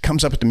fact,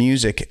 comes up with the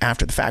music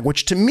after the fact,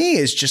 which to me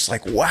is just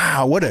like,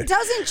 wow, It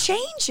doesn't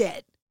change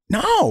it.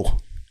 No.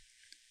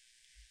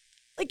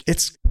 Like,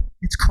 it's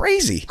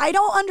crazy. I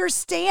don't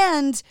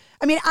understand.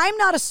 I mean, I'm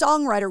not a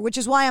songwriter, which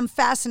is why I'm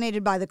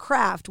fascinated by the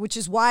craft, which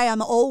is why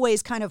I'm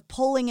always kind of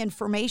pulling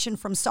information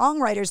from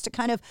songwriters to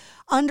kind of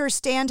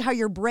understand how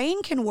your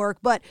brain can work.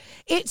 But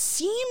it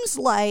seems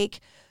like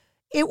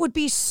it would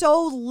be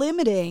so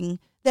limiting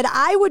that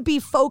I would be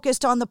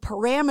focused on the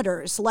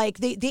parameters, like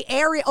the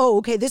area. Oh,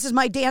 okay, this is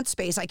my dance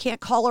space. I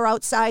can't call her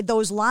outside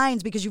those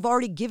lines because you've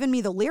already given me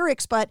the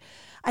lyrics. But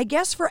I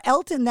guess for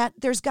Elton, that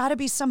there's got to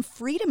be some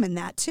freedom in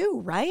that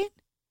too, right?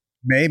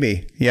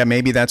 Maybe. Yeah,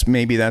 maybe that's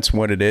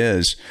what it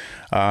is.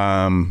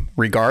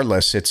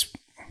 Regardless,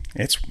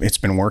 it's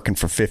been working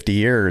for 50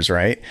 years,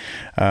 right?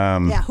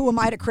 Yeah, who am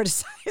I to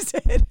criticize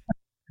it?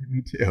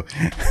 Me too.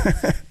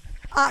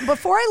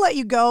 Before I let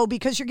you go,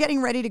 because you're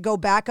getting ready to go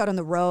back out on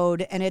the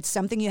road and it's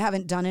something you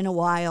haven't done in a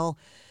while,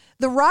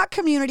 the rock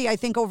community, I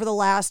think over the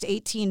last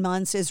 18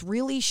 months has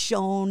really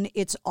shown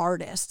its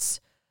artists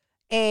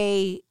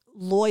a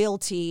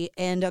loyalty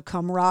and a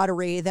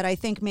camaraderie that I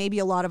think maybe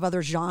a lot of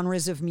other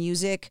genres of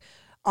music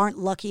aren't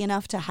lucky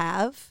enough to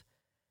have.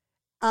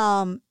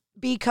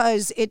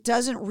 Because it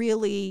doesn't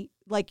really,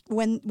 like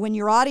when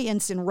your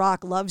audience in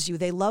rock loves you,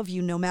 they love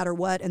you no matter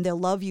what, and they'll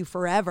love you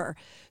forever.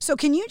 So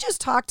can you just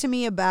talk to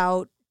me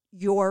about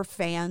your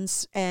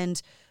fans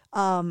and,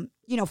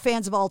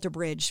 fans of Alter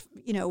Bridge,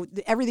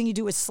 everything you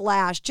do with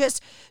Slash,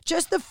 just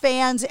the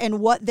fans and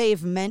what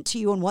they've meant to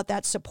you and what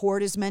that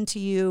support has meant to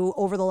you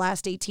over the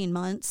last 18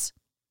 months?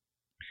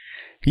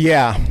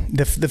 Yeah,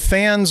 the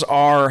fans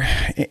are,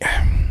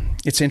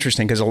 it's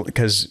interesting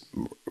because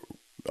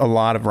a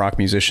lot of rock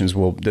musicians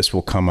this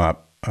will come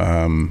up.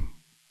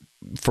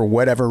 For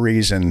whatever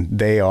reason,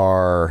 they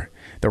are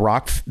the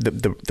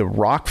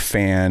rock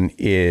fan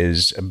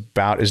is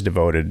about as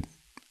devoted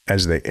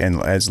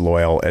and as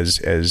loyal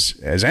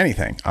as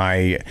anything.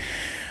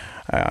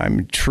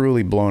 I'm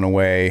truly blown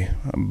away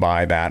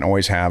by that and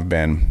always have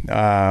been.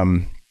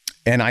 And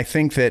I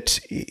think that,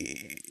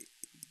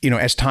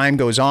 as time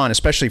goes on,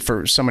 especially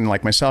for someone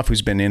like myself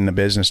who's been in the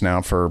business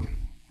now for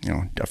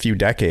a few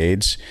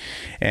decades,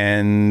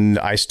 and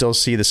I still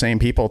see the same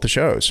people at the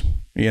shows.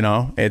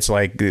 It's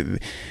like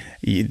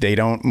they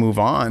don't move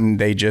on.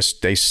 They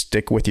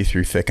stick with you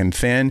through thick and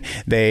thin.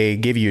 They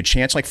give you a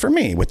chance. Like for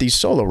me with these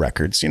solo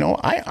records,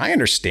 I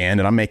understand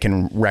that I'm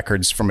making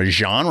records from a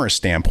genre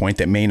standpoint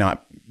that may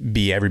not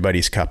be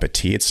everybody's cup of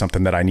tea. It's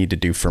something that I need to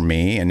do for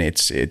me, and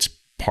it's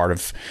part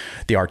of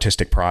the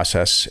artistic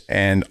process.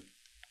 And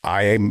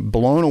I am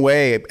blown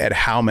away at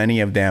how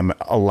many of them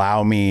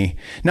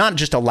not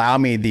just allow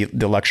me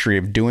the luxury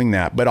of doing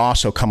that, but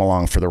also come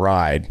along for the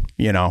ride.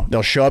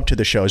 They'll show up to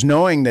the shows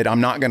knowing that I'm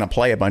not going to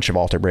play a bunch of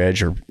Alter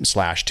Bridge or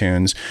Slash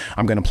tunes.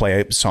 I'm going to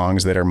play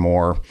songs that are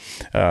more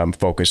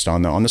focused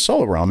on the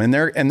solo realm, and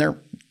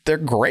they're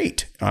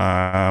great.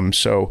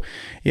 So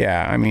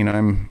yeah, I mean,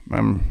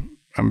 I'm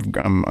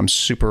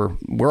super,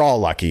 we're all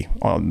lucky,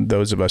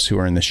 those of us who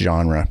are in this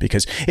genre,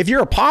 because if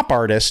you're a pop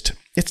artist,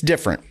 it's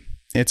different.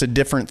 It's a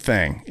different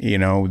thing.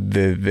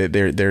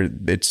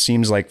 It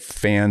seems like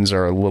fans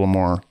are a little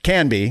more,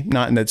 can be,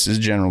 not that's a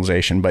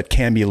generalization, but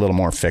can be a little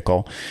more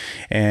fickle.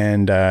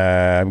 And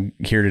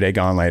here today,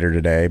 gone later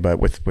today. But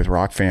with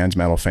rock fans,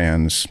 metal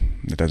fans,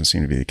 that doesn't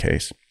seem to be the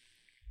case.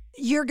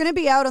 You're going to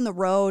be out on the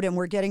road, and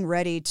we're getting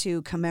ready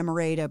to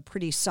commemorate a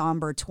pretty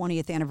somber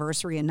 20th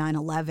anniversary in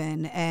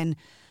 9/11. And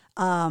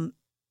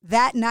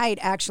that night,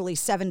 actually,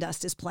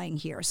 Sevendust is playing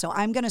here. So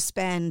I'm going to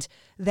spend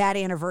that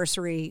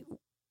anniversary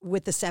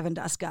with the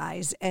Sevendust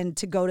guys and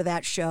to go to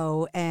that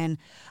show. And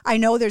I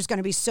know there's going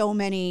to be so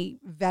many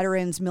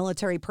veterans,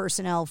 military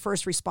personnel,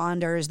 first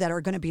responders that are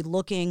going to be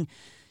looking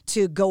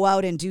to go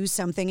out and do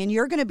something. And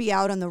you're going to be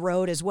out on the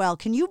road as well.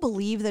 Can you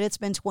believe that it's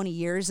been 20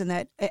 years and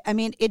that,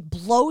 it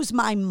blows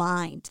my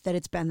mind that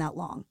it's been that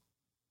long.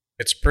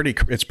 It's pretty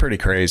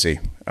crazy.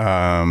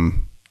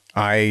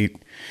 I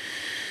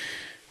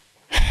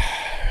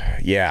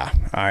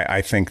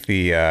think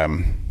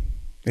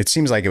it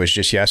seems like it was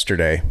just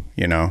yesterday,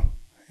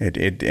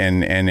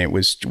 It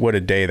was, what a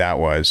day that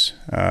was.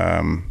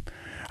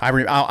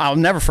 I'll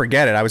never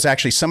forget it. I was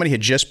actually, somebody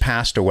had just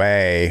passed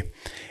away,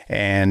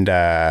 and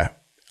I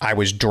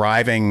was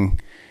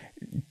driving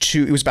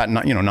it was about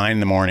 9 in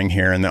the morning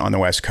here on the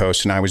West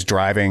Coast, and I was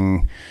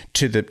driving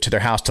to their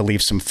house to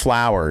leave some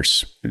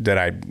flowers that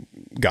I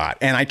got,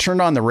 and I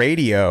turned on the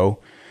radio,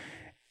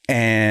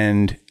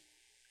 and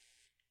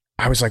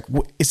I was like,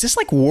 "Is this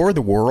like War of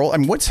the World?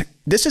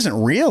 This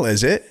isn't real,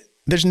 is it?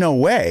 There's no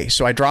way."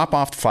 So I drop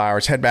off the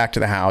flowers, head back to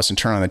the house, and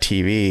turn on the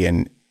TV,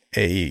 and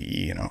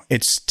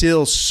it's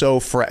still so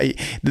fresh.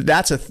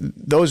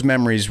 Those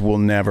memories will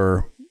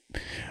never,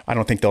 I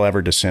don't think they'll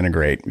ever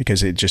disintegrate,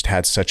 because it just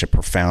had such a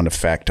profound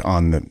effect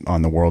on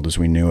the world as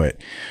we knew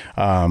it.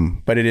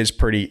 But it is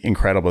pretty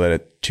incredible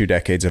that 2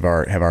 decades have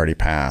already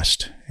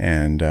passed,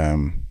 and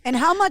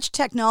how much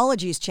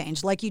technology's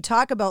changed. Like you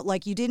talk about,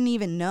 like you didn't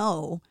even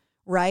know,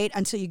 right,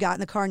 until you got in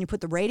the car and you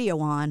put the radio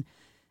on.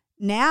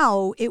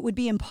 Now it would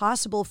be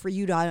impossible for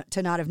you to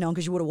not have known,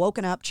 because you would have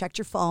woken up, checked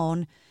your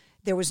phone.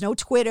 There was no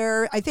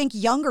Twitter. I think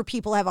younger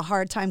people have a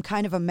hard time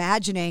kind of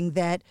imagining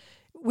that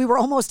we were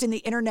almost in the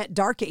internet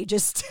dark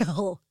ages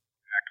still.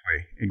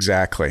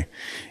 Exactly.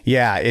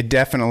 Yeah, it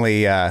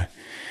definitely, so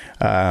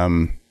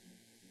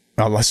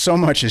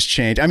much has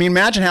changed. I mean,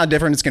 imagine how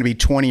different it's going to be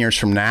 20 years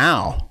from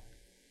now.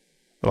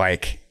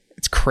 Like,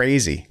 it's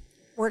crazy.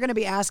 We're going to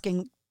be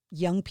asking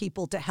young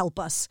people to help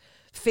us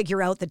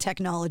figure out the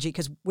technology,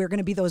 because we're going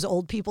to be those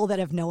old people that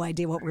have no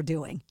idea what we're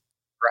doing.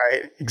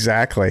 Right.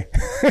 Exactly.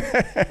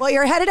 Well,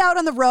 you're headed out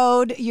on the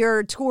road.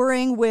 You're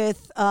touring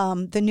with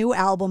the new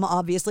album,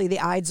 obviously, The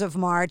Ides of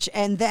March.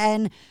 And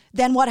then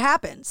what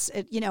happens?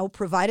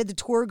 Provided the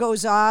tour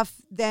goes off,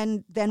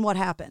 then what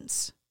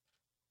happens?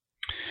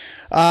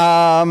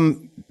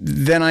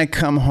 Then I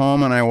come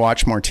home and I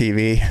watch more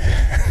TV.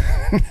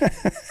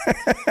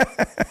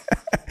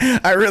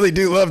 I really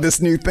do love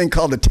this new thing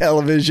called the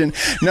television.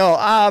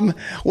 No,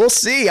 we'll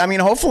see. I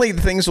mean, hopefully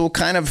things will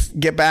kind of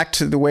get back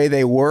to the way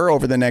they were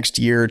over the next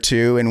year or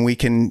two, and we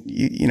can,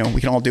 we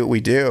can all do what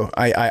we do.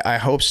 I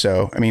hope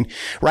so. I mean,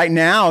 right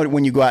now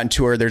when you go out and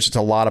tour, there's just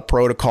a lot of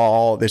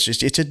protocol. It's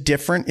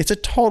a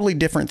totally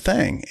different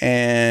thing.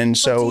 And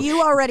so, but do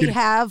you already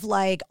have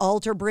like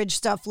Alter Bridge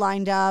stuff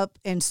lined up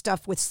and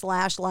stuff with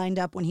Slash lined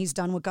up when he's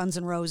done with Guns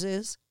N'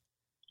 Roses?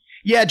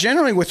 Yeah,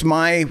 generally with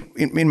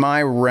in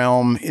my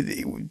realm,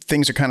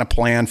 things are kind of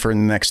planned for the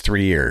next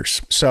 3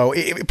 years. So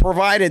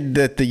provided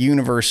that the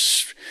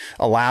universe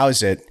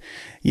allows it,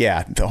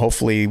 yeah,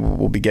 hopefully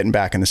we'll be getting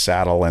back in the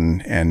saddle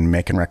and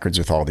making records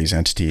with all these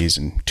entities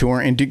and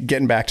touring and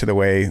getting back to the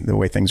way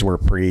things were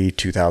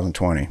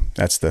pre-2020.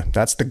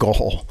 That's the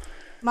goal.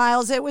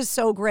 Miles, it was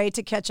so great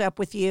to catch up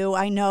with you.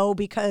 I know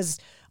because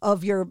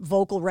of your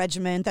vocal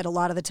regimen that a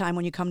lot of the time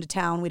when you come to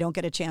town, we don't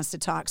get a chance to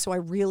talk. So I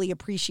really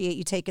appreciate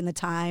you taking the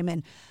time.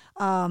 And,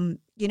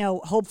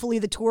 hopefully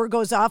the tour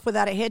goes off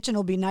without a hitch and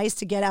it'll be nice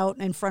to get out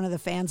in front of the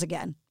fans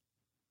again.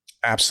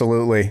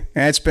 Absolutely.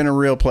 And it's been a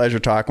real pleasure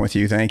talking with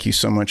you. Thank you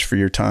so much for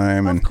your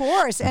time. Of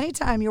course.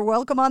 Anytime. You're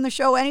welcome on the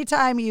show.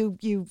 Anytime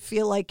you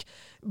feel like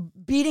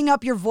beating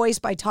up your voice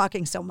by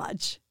talking so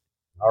much.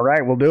 All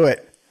right. We'll do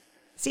it.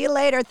 See you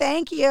later.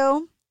 Thank you.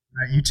 All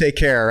right, you take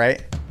care, all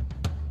right?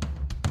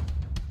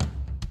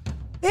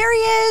 There he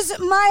is,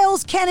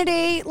 Miles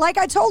Kennedy. Like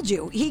I told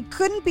you, he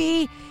couldn't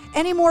be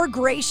any more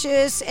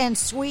gracious and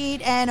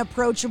sweet and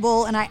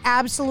approachable, and I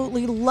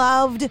absolutely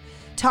loved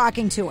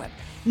talking to him.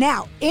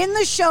 Now, in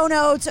the show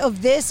notes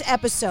of this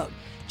episode,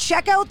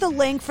 check out the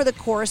link for the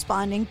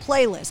corresponding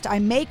playlist. I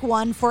make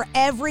one for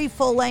every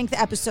full-length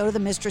episode of the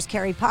Mistress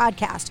Carrie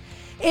podcast.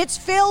 It's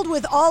filled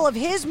with all of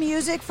his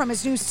music from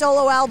his new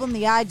solo album,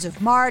 The Ides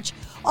of March,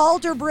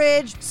 Alter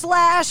Bridge,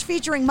 Slash,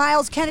 featuring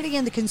Miles Kennedy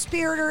and the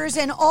Conspirators,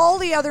 and all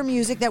the other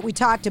music that we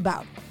talked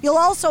about. You'll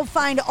also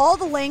find all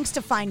the links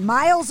to find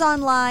Miles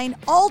online,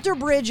 Alter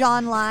Bridge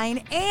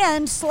online,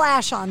 and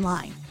Slash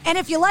online. And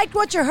if you liked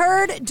what you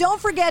heard,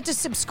 don't forget to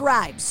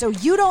subscribe so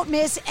you don't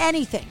miss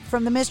anything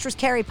from the Mistress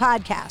Carrie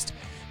podcast.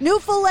 New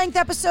full-length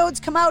episodes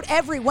come out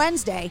every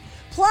Wednesday,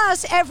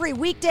 plus every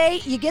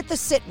weekday you get the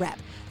Sit Rep.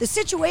 The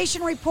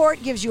Situation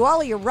Report gives you all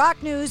of your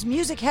rock news,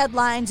 music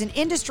headlines, and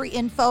industry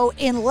info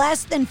in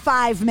less than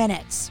 5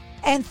 minutes.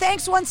 And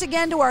thanks once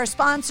again to our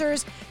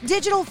sponsors,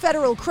 Digital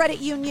Federal Credit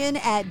Union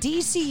at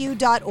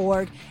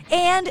DCU.org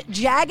and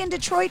Jag and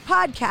Detroit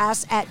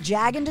Podcasts at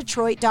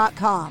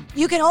jaganddetroit.com.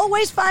 You can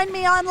always find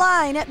me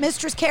online at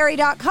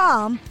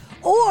mistresscarrie.com,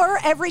 or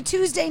every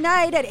Tuesday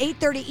night at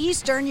 8:30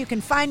 Eastern, you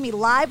can find me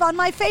live on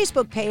my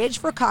Facebook page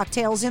for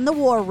Cocktails in the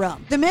War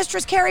Room. The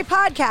Mistress Carrie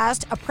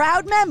Podcast, a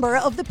proud member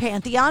of the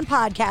Pantheon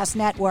Podcast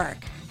Network.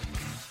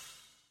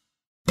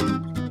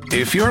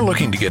 If you're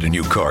looking to get a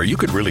new car, you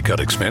could really cut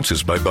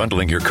expenses by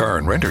bundling your car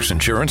and renter's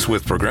insurance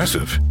with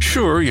Progressive.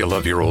 Sure, you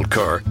love your old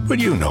car, but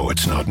you know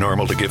it's not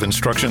normal to give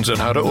instructions on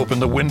how to open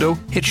the window.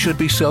 It should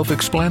be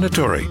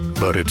self-explanatory,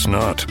 but it's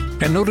not.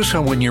 And notice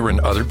how when you're in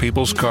other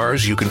people's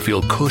cars, you can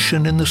feel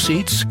cushion in the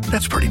seats?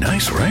 That's pretty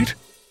nice, right?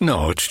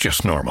 No, it's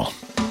just normal.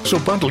 So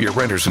bundle your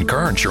renter's and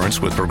car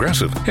insurance with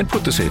Progressive and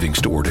put the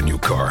savings toward a new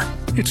car.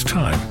 It's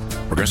time.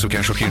 Progressive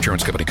Casualty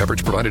Insurance Company.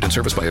 Coverage provided and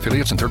serviced by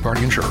affiliates and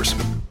third-party insurers.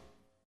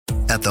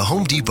 At the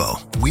Home Depot,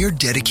 we're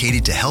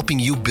dedicated to helping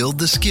you build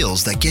the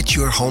skills that get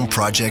your home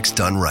projects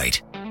done right.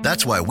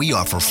 That's why we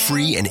offer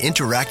free and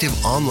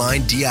interactive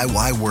online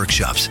DIY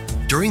workshops.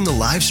 During the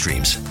live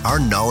streams, our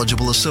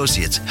knowledgeable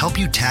associates help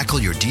you tackle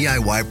your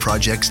DIY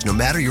projects no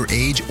matter your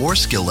age or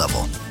skill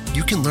level.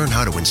 You can learn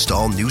how to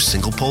install new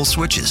single-pole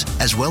switches,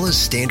 as well as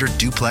standard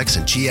duplex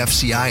and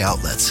GFCI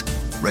outlets.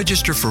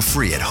 Register for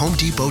free at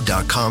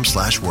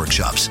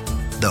homedepot.com/workshops.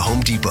 The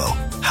Home Depot,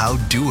 how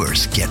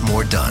doers get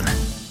more done.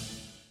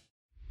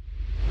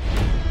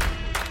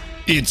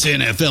 It's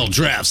NFL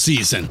draft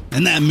season,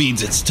 and that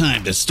means it's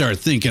time to start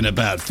thinking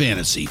about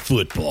fantasy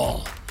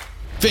football.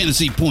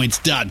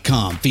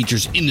 FantasyPoints.com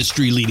features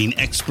industry-leading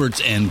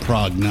experts and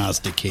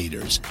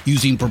prognosticators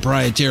using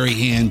proprietary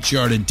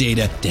hand-charted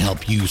data to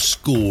help you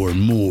score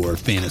more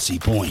fantasy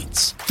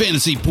points.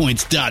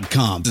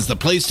 FantasyPoints.com is the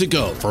place to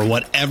go for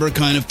whatever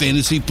kind of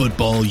fantasy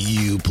football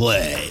you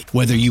play.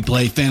 Whether you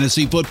play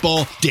fantasy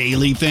football,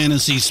 daily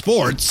fantasy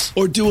sports,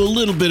 or do a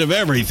little bit of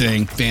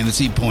everything,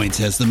 Fantasy Points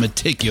has the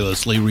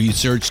meticulously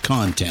researched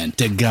content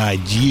to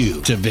guide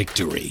you to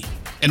victory.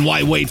 And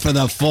why wait for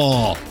the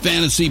fall?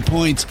 Fantasy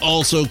Points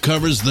also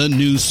covers the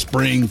new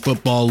spring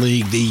football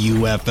league, the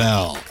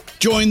UFL.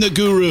 Join the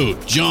guru,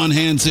 John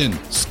Hansen,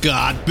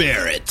 Scott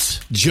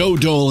Barrett, Joe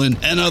Dolan,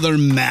 and other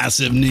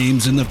massive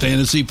names in the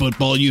fantasy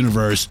football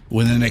universe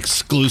with an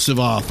exclusive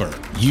offer.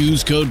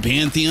 Use code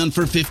Pantheon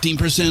for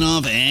 15%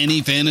 off any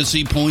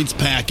Fantasy Points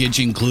package,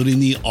 including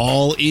the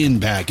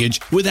all-in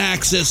package, with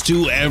access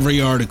to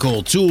every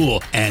article,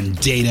 tool, and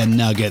data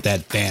nugget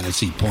that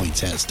Fantasy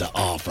Points has to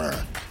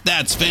offer.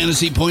 That's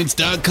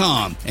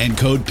FantasyPoints.com and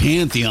code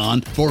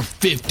Pantheon for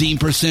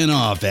 15%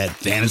 off at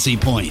Fantasy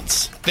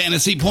Points.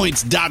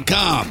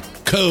 FantasyPoints.com,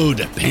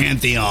 code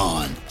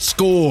Pantheon.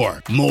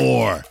 Score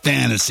more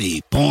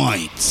fantasy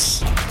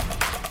points.